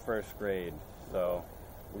first grade, so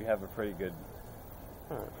we have a pretty good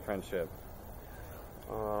friendship.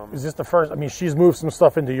 Is this the first? I mean, she's moved some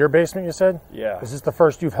stuff into your basement, you said? Yeah. Is this the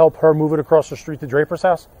first you've helped her move it across the street to Draper's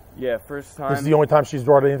house? Yeah, first time. This is the only time she's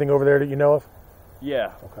brought anything over there that you know of?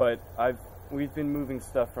 Yeah, okay. But we've been moving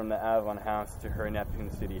stuff from the Avon house to her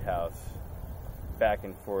Neptune City house back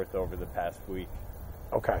and forth over the past week.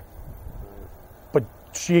 Okay. But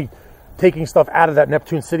she taking stuff out of that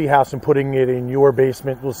Neptune City house and putting it in your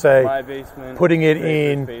basement, we'll say. My basement. Putting it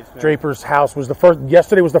in Draper's house was the first.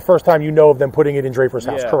 Yesterday was the first time you know of them putting it in Draper's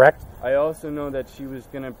house, correct? I also know that she was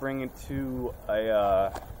going to bring it to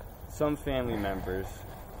some family members.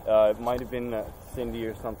 It might have been Cindy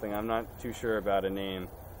or something. I'm not too sure about a name,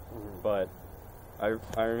 but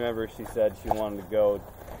I remember she said she wanted to go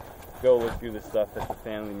look through the stuff at the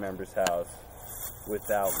family member's house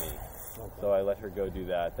without me. So I let her go do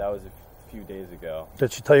that. That was a few days ago.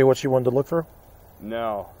 Did she tell you what she wanted to look through?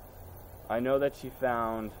 No. I know that she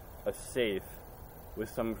found a safe with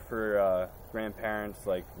some of her grandparents'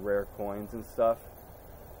 like rare coins and stuff.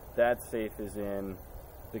 That safe is in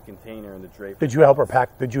the container in the draper. Did you help her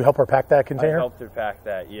pack? Did you help her pack that container? I helped her pack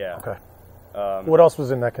that. Yeah. Okay. What else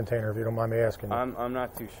was in that container, if you don't mind me asking you? I'm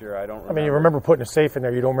not too sure. I don't remember. I mean, you remember putting a safe in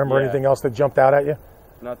there. You don't remember anything else that jumped out at you?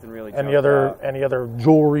 Nothing really. Any other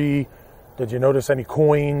jewelry? Did you notice any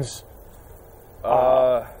coins?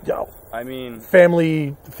 I mean,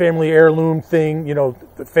 family heirloom thing. You know,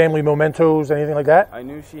 family mementos, anything like that? I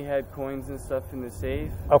knew she had coins and stuff in the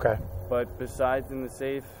safe. Okay. But besides in the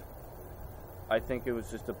safe, I think it was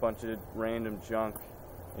just a bunch of random junk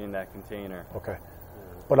in that container. Okay.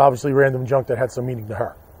 But obviously random junk that had some meaning to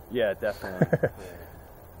her. Yeah, definitely.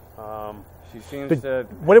 She seems to...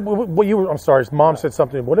 What you were... I'm sorry, his mom said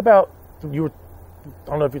something. What about... You were...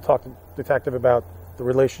 I don't know if you talked to the detective about the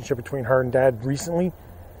relationship between her and Dad recently.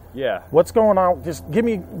 Yeah. What's going on? Just give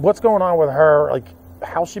me... What's going on with her? Like,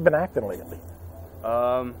 how's she been acting lately?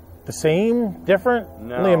 The same? Different?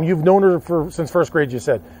 No. Liam, you've known her since first grade, you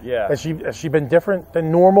said. Yeah. Has she been different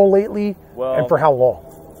than normal lately? Well... And for how long?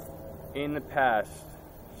 In the past,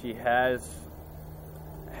 she has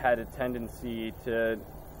had a tendency to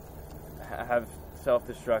have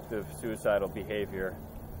self-destructive, suicidal behavior.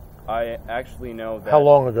 I actually know that... How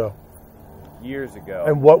long ago? Years ago.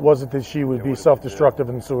 And what was it that she would be self-destructive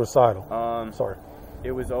and suicidal? Sorry.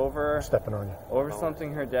 It was over... Stepping on you. Over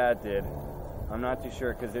something her dad did. I'm not too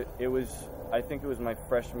sure because it was... I think it was my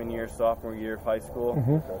freshman year, sophomore year of high school.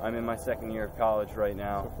 Mm-hmm. I'm in my second year of college right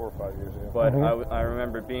now. So 4 or 5 years ago. But I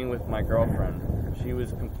remember being with my girlfriend. She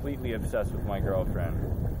was completely obsessed with my girlfriend.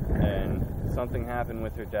 And something happened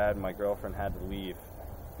with her dad. My girlfriend had to leave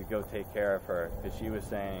to go take care of her because she was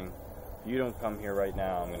saying, if you don't come here right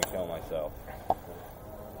now, I'm going to kill myself.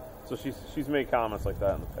 So she's made comments like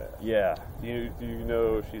that in the past. Yeah. Do you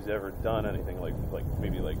know if she's ever done anything like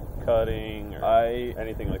maybe like cutting or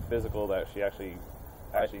anything like physical that she actually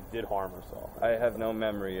did harm herself? I have no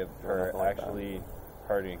memory of her actually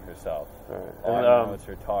hurting herself. Right. All I know is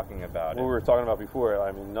her talking about it. What we were talking about before,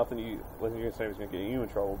 I mean, nothing you're going to say is going to get you in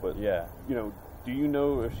trouble, but yeah, you know, do you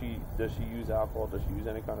know if does she use alcohol? Does she use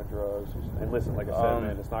any kind of drugs? And listen, like I said,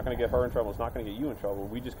 man, it's not going to get her in trouble. It's not going to get you in trouble.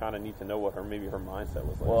 We just kind of need to know what her mindset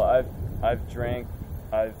was like. Well,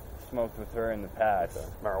 I've smoked with her in the past. Okay.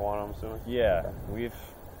 Marijuana, I'm assuming. Yeah,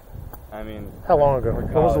 I mean, how long ago?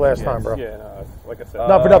 When was the last time, bro? Yeah, no, like I said,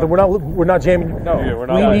 not for nothing. We're not jamming. No, yeah, we're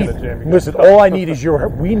not jamming. Listen, all I need is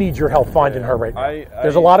we need your help finding her right now.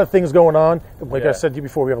 There's a lot of things going on. Like I said to you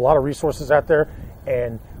before, we have a lot of resources out there,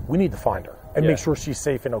 and we need to find her and make sure she's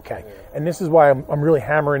safe and okay. Yeah. And this is why I'm really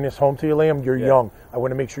hammering this home to you, Liam. You're young. I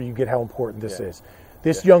want to make sure you get how important this is.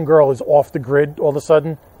 This young girl is off the grid all of a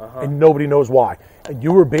sudden, and nobody knows why. And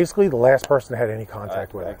you were basically the last person that had any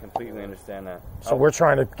contact with her. I completely understand that. So we're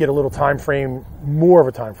trying to get a little time frame, more of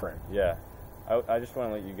a time frame. Yeah. I just want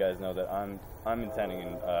to let you guys know that I'm intending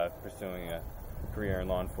in pursuing a career in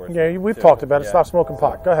law enforcement. Yeah, we've talked about it. Stop smoking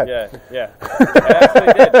pot. Go ahead. Yeah. I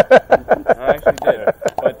actually did.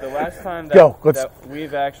 But the last time that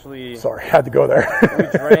we've actually... Sorry, had to go there. we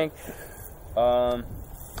drank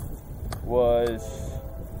was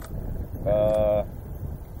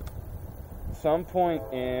some point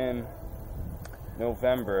in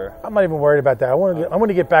November. I'm not even worried about that. I want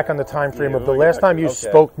to get back on the time frame of the last time you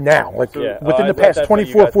spoke now, like within the past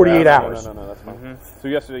 24, 48 hours. No, that's fine. So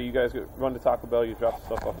yesterday you guys went to Taco Bell, you dropped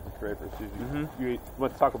stuff off at the Drapers. You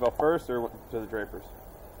went to Taco Bell first or went to the Drapers?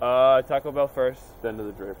 Taco Bell first. Then to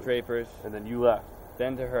the Drapers. Drapers. And then you left.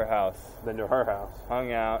 Then to her house. Then to her house.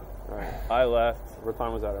 Hung out. Right. I left. What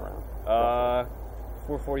time was that around?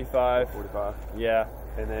 4:45. 4:45. Yeah.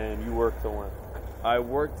 And then you worked till when? I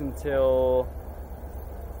worked until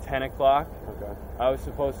 10 o'clock. Okay. I was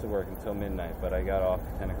supposed to work until midnight, but I got off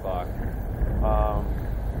at 10 o'clock.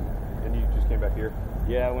 And you just came back here?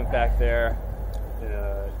 Yeah, I went back there.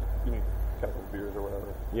 You mean a couple of beers or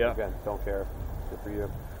whatever? Yeah. Again, don't care. Good for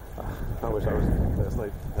you. I wish I was last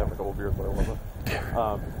night having a couple of beers, but I wasn't.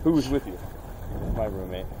 Who was with you? My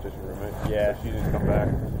roommate. Just your roommate? Yeah. So she didn't come back?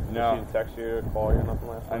 No. She didn't text you, call you, nothing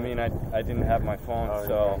last night? I mean, I didn't have my phone,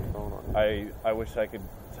 so I wish I could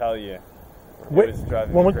tell you. Wait, It was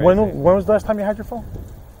driving when me crazy. was the last time you had your phone?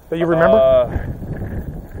 That you remember?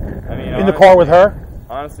 I mean, in the car with her?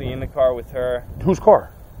 Honestly, in the car with her. Whose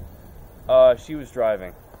car? She was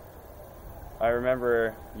driving. I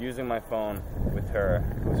remember using my phone with her.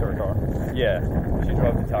 It was her car? Yeah. She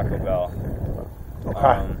drove to Taco Bell.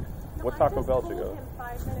 Okay. What Taco Bell did you go?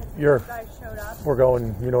 We're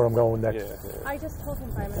going, you know what I'm going next. Yeah. I just told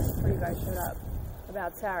him 5 minutes before you guys showed up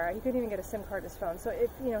about Sarah. He couldn't even get a SIM card in his phone, so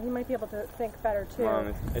if he might be able to think better too.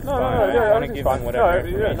 Mom, it's No, fine. no, I want to give them whatever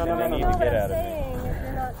information they need to get out of me. If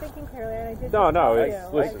you're not thinking clearly, and I did. No, tell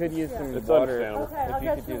you. I could use some It's water. understandable. Okay, If I'll you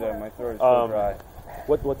get could you do that, water. my throat is so dry.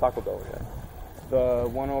 What Taco Bell was that? The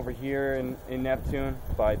one over here in Neptune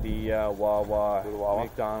by the Wawa,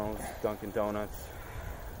 McDonald's, Dunkin' Donuts.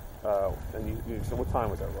 And so what time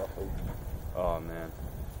was that roughly? Oh man,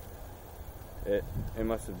 it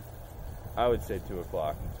must have. I would say 2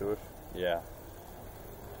 o'clock. 2ish. Yeah.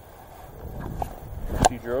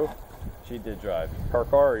 She drove. She did drive. Her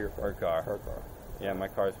car or your car? Her car. Her car. Yeah, my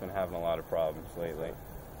car's been having a lot of problems lately.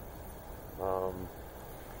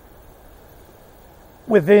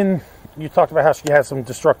 Within, you talked about how she had some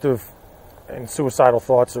destructive and suicidal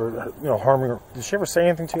thoughts, or harming her. Did she ever say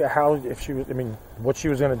anything to you? How, if she was, what she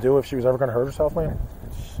was going to do if she was ever going to hurt herself, Liam?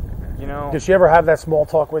 Did she ever have that small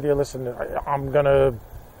talk with you? Listen, I'm going to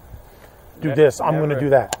do this. I'm going to do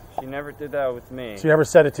that. She never did that with me. She never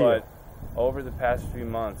said it to you. But over the past few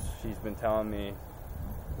months, she's been telling me,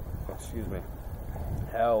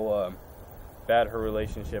 how bad her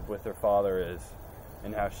relationship with her father is,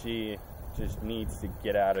 and how she just needs to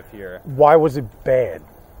get out of here. Why was it bad?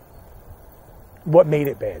 What made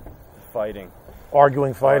it bad? Fighting.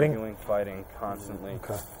 Arguing, fighting? Arguing, fighting, constantly.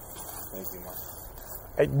 Okay. Thank you, Mark.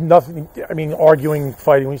 Nothing. Arguing,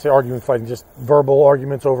 fighting. When you say arguing, fighting, just verbal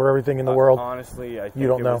arguments over everything in the world. Honestly, I think you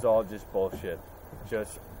don't it know. was all just bullshit.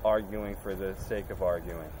 Just arguing for the sake of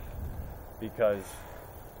arguing. Because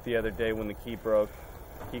the other day when the key broke,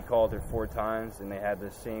 he called her 4 times and they had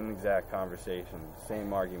the same exact conversation,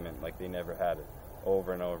 same argument, like they never had it,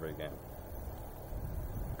 over and over again.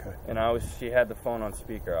 Okay. And she had the phone on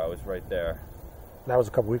speaker. I was right there. That was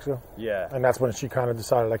a couple weeks ago. Yeah. And that's when she kind of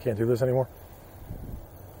decided, I can't do this anymore.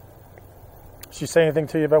 She say anything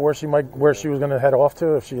to you about where she was going to head off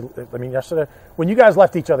to? Yesterday, when you guys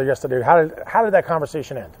left each other yesterday, how did that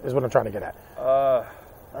conversation end? Is what I'm trying to get at. All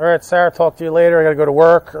right, Sarah, talk to you later. I got to go to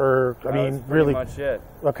work, or really. Pretty much it.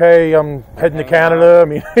 Okay, I'm heading to Canada.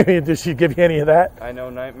 Did she give you any of that? I know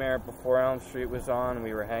Nightmare Before Elm Street was on.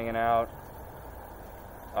 We were hanging out.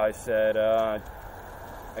 I said, I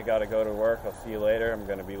got to go to work. I'll see you later. I'm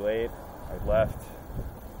going to be late. I left.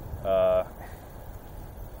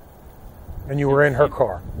 And you were in her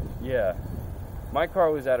car? Yeah. My car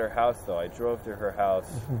was at her house, though. I drove to her house.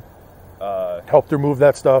 Helped her move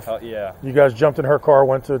that stuff? Yeah. You guys jumped in her car,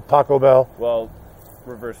 went to Taco Bell? Well,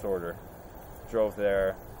 reverse order. Drove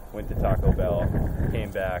there, went to Taco Bell,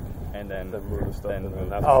 came back, and then moved the stuff.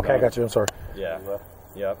 Okay, I got you. I'm sorry. Yeah.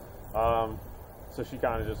 Yep. So she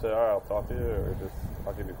kind of just said, all right, I'll talk to you, or just,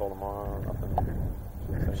 I'll give you a call tomorrow, or nothing?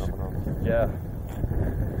 She didn't say nothing else? Yeah.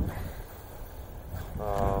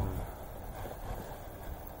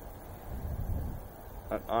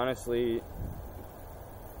 Honestly,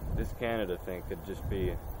 this Canada thing could just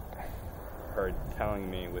be her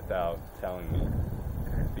telling me without telling me,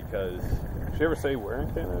 because... Did she ever say where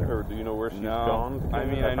in Canada, or do you know where she's gone? I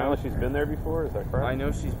mean, I know she's been there before, is that correct? I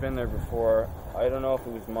know she's been there before. I don't know if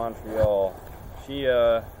it was Montreal. She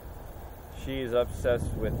is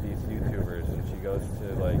obsessed with these YouTubers, and she goes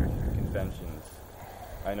to, conventions.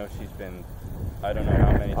 I know she's been. I don't know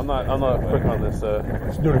how many. I'm not quick on this.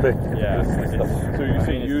 It's new to me. Yeah. So you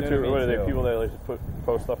see YouTube? What are they? People that like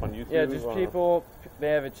post stuff on YouTube? Yeah, just people. They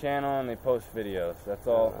have a channel and they post videos. That's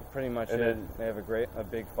all. Pretty much and it. They have a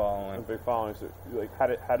big following. A big following. So, like,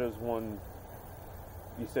 how does one?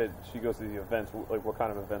 You said she goes to the events. Like, what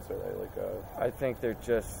kind of events are they? Like, I think they're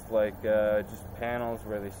just like just panels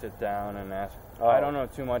where they sit down and ask. I don't know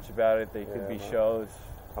too much about it. They could be shows.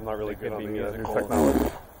 I'm not really good on the new musicals. technology.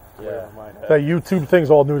 Yeah. That YouTube thing's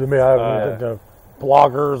all new to me. I haven't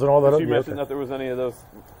bloggers and all that. Did you mention that there was any of those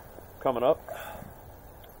coming up?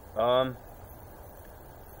 The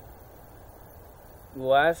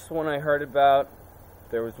last one I heard about,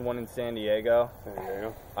 there was one in San Diego. San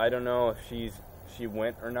Diego. I don't know if she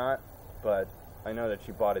went or not, but I know that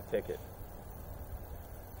she bought a ticket.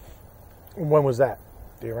 When was that?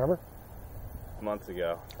 Do you remember? Months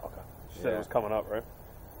ago. Okay. She said it was coming up, right?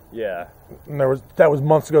 Yeah. And that was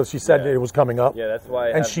months ago. She said it was coming up. Yeah, that's why.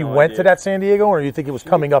 And she went to that San Diego, or do you think it was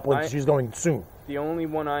coming up? Like she's going soon. The only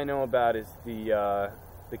one I know about is the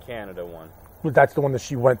Canada one. But that's the one that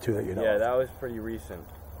she went to, that you know. Yeah, that was pretty recent.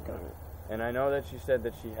 Okay. And I know that she said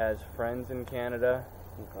that she has friends in Canada.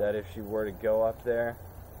 Okay. That if she were to go up there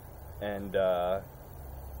and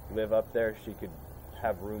live up there, she could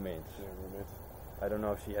have roommates. Yeah, roommates. I don't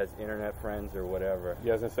know if she has internet friends or whatever.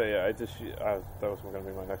 Yeah, I was gonna say, that was gonna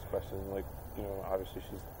be my next question. Like, you know, obviously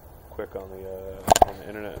she's quick on the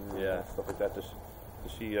internet and stuff like that. Does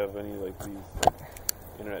she have any like these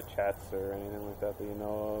internet chats or anything like that you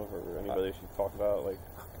know of, or anybody she talked about? Like,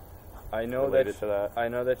 I know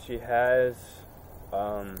that she has.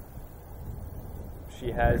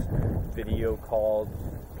 She has video called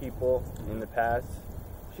people in the past.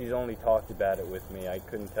 She's only talked about it with me. I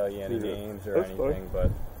couldn't tell you any names or anything, but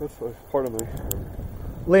that's part of me.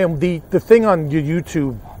 Liam, the thing on your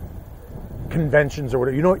YouTube conventions or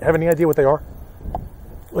whatever, you have any idea what they are?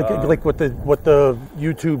 Like what the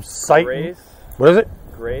YouTube site? Grace. What is it?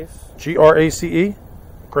 Grace. GRACE.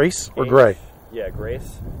 Grace or Gray? Yeah,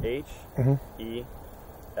 Grace. HELB.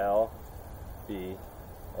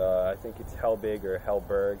 I think it's Helbig or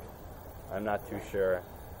Helberg. I'm not too sure.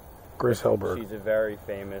 Grace Helberg. She's a very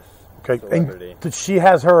famous And celebrity. did she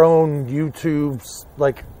has her own YouTube?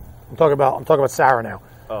 Like, I'm talking about Sarah now.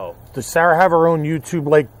 Oh. Does Sarah have her own YouTube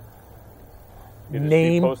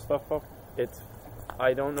name? Post stuff up?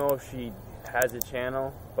 I don't know if she has a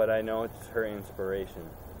channel, but I know it's her inspiration.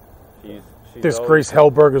 She's Grace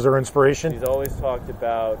Helberg is her inspiration. She's always talked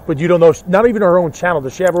about. But you don't know, not even her own channel.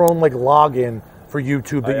 Does she have her own login for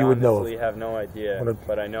YouTube that you would know of? I honestly have no idea,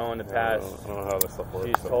 but I know in the past, I don't know how this stuff works.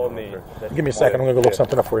 She's told me. That Give me a second. I'm going to go look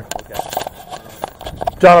something up for you. Okay.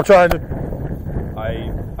 John, I'm trying to.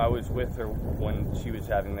 I was with her when she was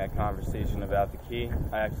having that conversation about the key.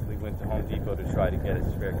 I actually went to Home Depot to try to get a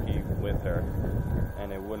spare key with her,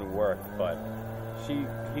 and it wouldn't work. But he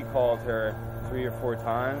called her 3 or 4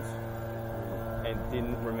 times and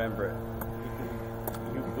didn't remember it.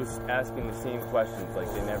 He was asking the same questions,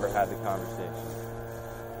 like they never had the conversation.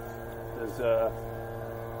 Does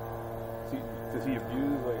he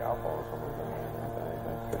abuse alcohol or something like that?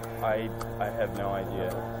 I have no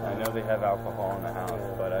idea. I know they have alcohol in the house,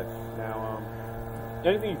 but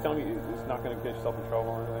anything you tell me is not going to get yourself in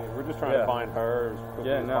trouble or anything. We're just trying to find her as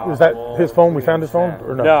quickly as no. possible. Is that his phone? We found his phone,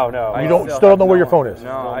 or no? No. You still don't know where your phone is.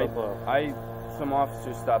 No, some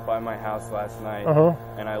officers stopped by my house last night,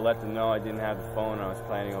 and I let them know I didn't have the phone. I was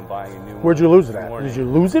planning on buying a new one. Where'd you lose it at? Did you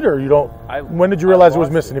lose it, or you don't? When did you realize it was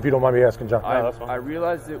missing? If you don't mind me asking, John. I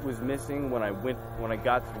realized it was missing when I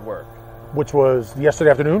got to work. Which was yesterday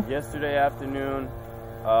afternoon? Yesterday afternoon,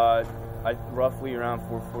 roughly around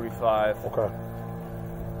 4:45. Okay.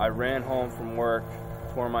 I ran home from work,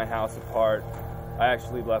 tore my house apart. I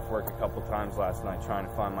actually left work a couple times last night trying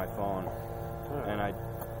to find my phone, and I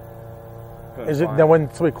couldn't Is it find now when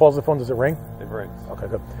somebody calls the phone? Does it ring? It rings. Okay,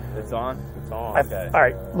 good. It's on. It's on. Okay. All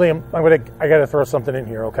right, Liam. I got to throw something in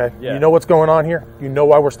here. Okay. Yeah. You know what's going on here? You know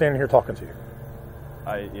why we're standing here talking to you?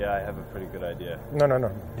 I have a pretty good idea. No.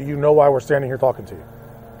 Do you know why we're standing here talking to you?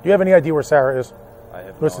 Do you have any idea where Sarah is? I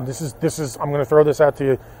have. Listen, this is. I'm going to throw this out to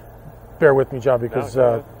you. Bear with me, John, because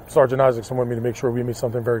Sergeant Isaacson wanted me to make sure we made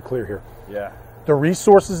something very clear here. Yeah. The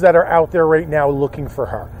resources that are out there right now looking for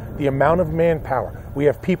her, the amount of manpower. We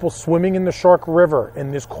have people swimming in the Shark River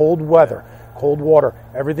in this cold weather, cold water,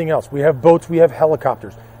 everything else. We have boats, we have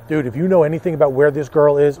helicopters. Dude, if you know anything about where this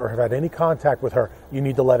girl is or have had any contact with her, you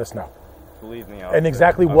need to let us know. Believe me. And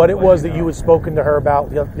exactly what it was that you had spoken to her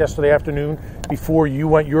about yesterday afternoon before you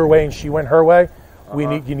went your way and she went her way,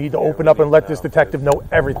 You need to open up and let this detective know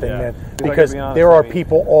everything, man, because be honest, there are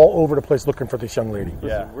people all over the place looking for this young lady.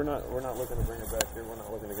 Listen, we're not looking to bring her back here. We're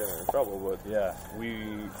not looking to get her in trouble, but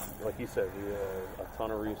we, like you said, we have a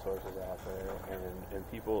ton of resources out there,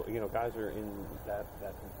 and people, guys are in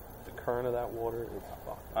the current of that water. It's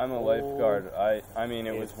fucked. I'm a lifeguard. I mean,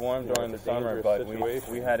 it was warm during the summer, but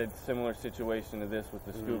we had a similar situation to this with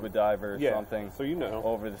the scuba diver or something. So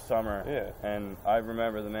over the summer. Yeah. And I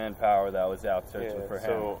remember the manpower that was out searching for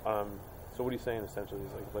him. So what he's saying essentially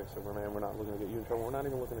is like Superman, we're not looking to get you in trouble. We're not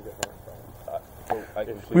even looking to get her in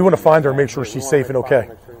trouble. We want to find her and make sure she's safe and okay.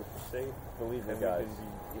 Make sure she's safe. Believe me, guys.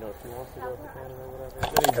 If she wants to go to Canada or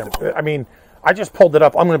whatever. I mean, I just pulled it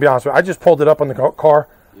up. I'm going to be honest with you. I just pulled it up on the car.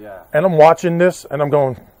 Yeah. And I'm watching this, and I'm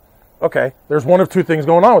going, okay, there's one of two things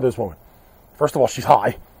going on with this woman. First of all, she's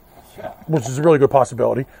high, which is a really good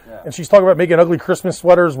possibility. Yeah. And she's talking about making ugly Christmas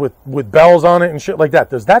sweaters with bells on it and shit like that.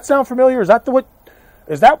 Does that sound familiar? Is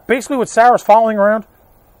that basically what Sarah's following around?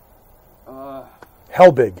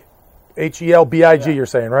 Helbig. Helbig, you're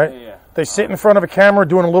saying, right? Yeah. They sit in front of a camera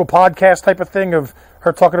doing a little podcast type of thing of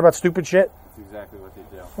her talking about stupid shit? That's exactly what they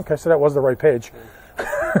do. Okay, so that was the right page. I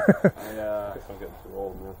guess I'm getting too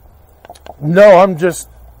old, man.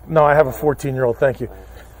 No, I have a 14-year-old. Thank you.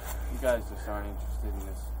 You guys just aren't interested in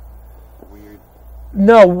this weird...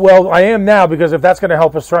 No, well, I am now, because if that's going to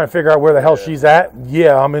help us try and figure out where the hell she's at,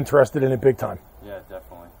 I'm interested in it big time. Yeah,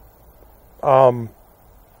 definitely.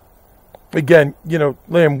 Again,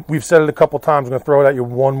 Liam, we've said it a couple times. I'm going to throw it at you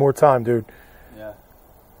one more time, dude. Yeah.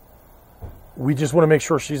 We just want to make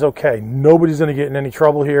sure she's okay. Nobody's going to get in any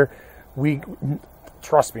trouble here.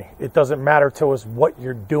 Trust me, it doesn't matter to us what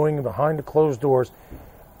you're doing behind the closed doors.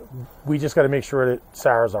 We just got to make sure that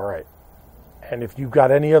Sarah's all right. And if you've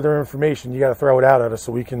got any other information, you got to throw it out at us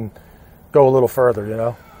so we can go a little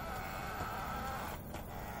further,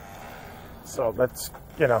 So that's,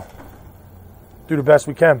 do the best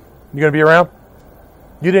we can. You going to be around?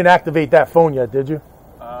 You didn't activate that phone yet, did you?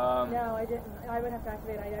 No, I didn't. I would have to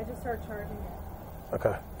activate it. I just started charging it.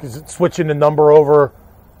 Okay. Because it's switching the number over.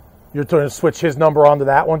 You're trying to switch his number onto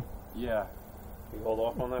that one? Yeah. Can you hold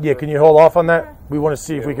off on that? Yeah, can you hold off on that? We want to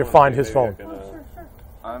see if we can find his phone. Sure.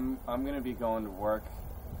 I'm going to be going to work.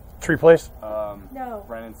 Tree Place? No.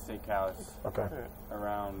 Brennan's Steakhouse. Okay.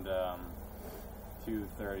 Around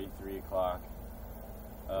 2:30, 3 o'clock.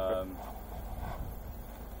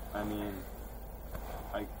 I mean,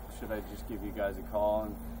 should I just give you guys a call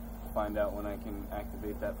and find out when I can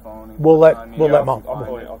activate that phone? We'll let Mom.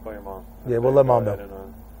 I'll call your mom. Yeah, we'll let Mom know.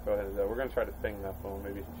 Go ahead. We're going to try to ping that phone.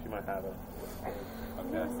 Maybe she might have it.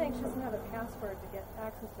 You were saying she doesn't have a password to get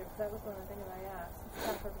access to, because that was one of the things that I asked.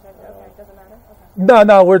 Password protected. Okay, it doesn't matter? Okay.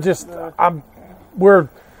 No, we're just,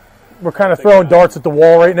 we're kind of throwing darts at the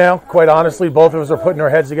wall right now, quite honestly. Both of us are putting our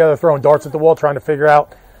heads together, throwing darts at the wall, trying to figure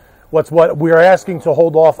out what's what. We are asking to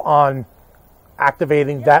hold off on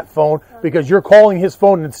activating that phone, because you're calling his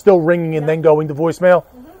phone and it's still ringing and then going to voicemail,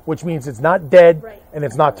 which means it's not dead and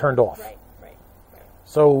it's not turned off. Right.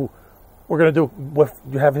 So we're going to do,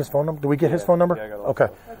 you have his phone number? Do we get his phone number? Yeah, I got it.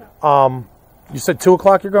 Okay. You said 2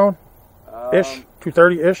 o'clock you're going? Ish?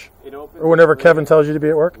 2:30-ish? Or whenever Kevin tells you to be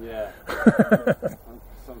at work? Yeah.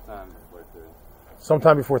 Sometime before 3.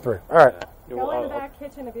 Sometime before 3. All right. Go in the back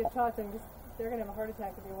kitchen if you talk to them, because they're going to have a heart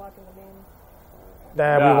attack if you walk in the main.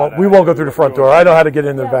 Nah, we won't go through the front door. I know how to get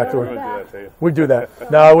into the back door. We'd do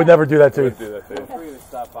that. No, we'd never do that to you. Feel free to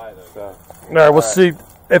stop by, though. All right, we'll see.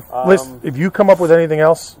 If you come up with anything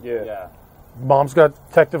else, Yeah. Mom's got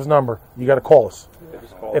detective's number. You got to call us.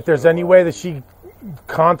 If there's any way that she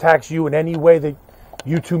contacts you in any way that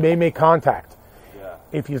you two may make contact. Yeah.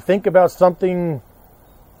 If you think about something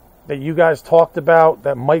that you guys talked about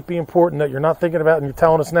that might be important that you're not thinking about and you're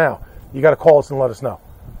telling us now, you got to call us and let us know.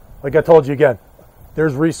 Like I told you again,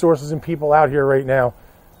 there's resources and people out here right now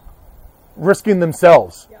risking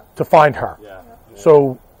themselves to find her. Yeah.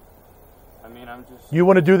 So I mean, you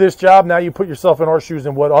want to do this job, now you put yourself in our shoes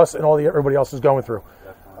and what us and everybody else is going through.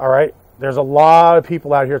 Definitely. All right? There's a lot of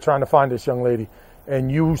people out here trying to find this young lady,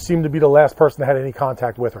 and you seem to be the last person that had any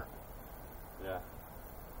contact with her. Yeah.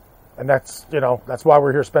 And that's why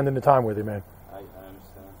we're here spending the time with you, man. I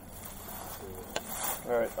understand.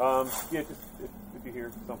 All right. Just if you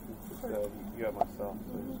hear something, you have my cell,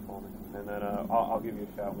 so just call me, and then I'll give you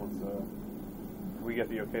a shout once we get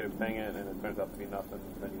the okay to ping it, and it turns out to be nothing.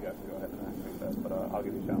 Then you guys can go ahead and activate that. But I'll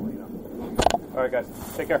give you a shout and let you know. All right, guys.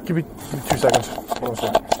 Take care. Give me 2 seconds. Hold on a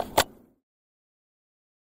second.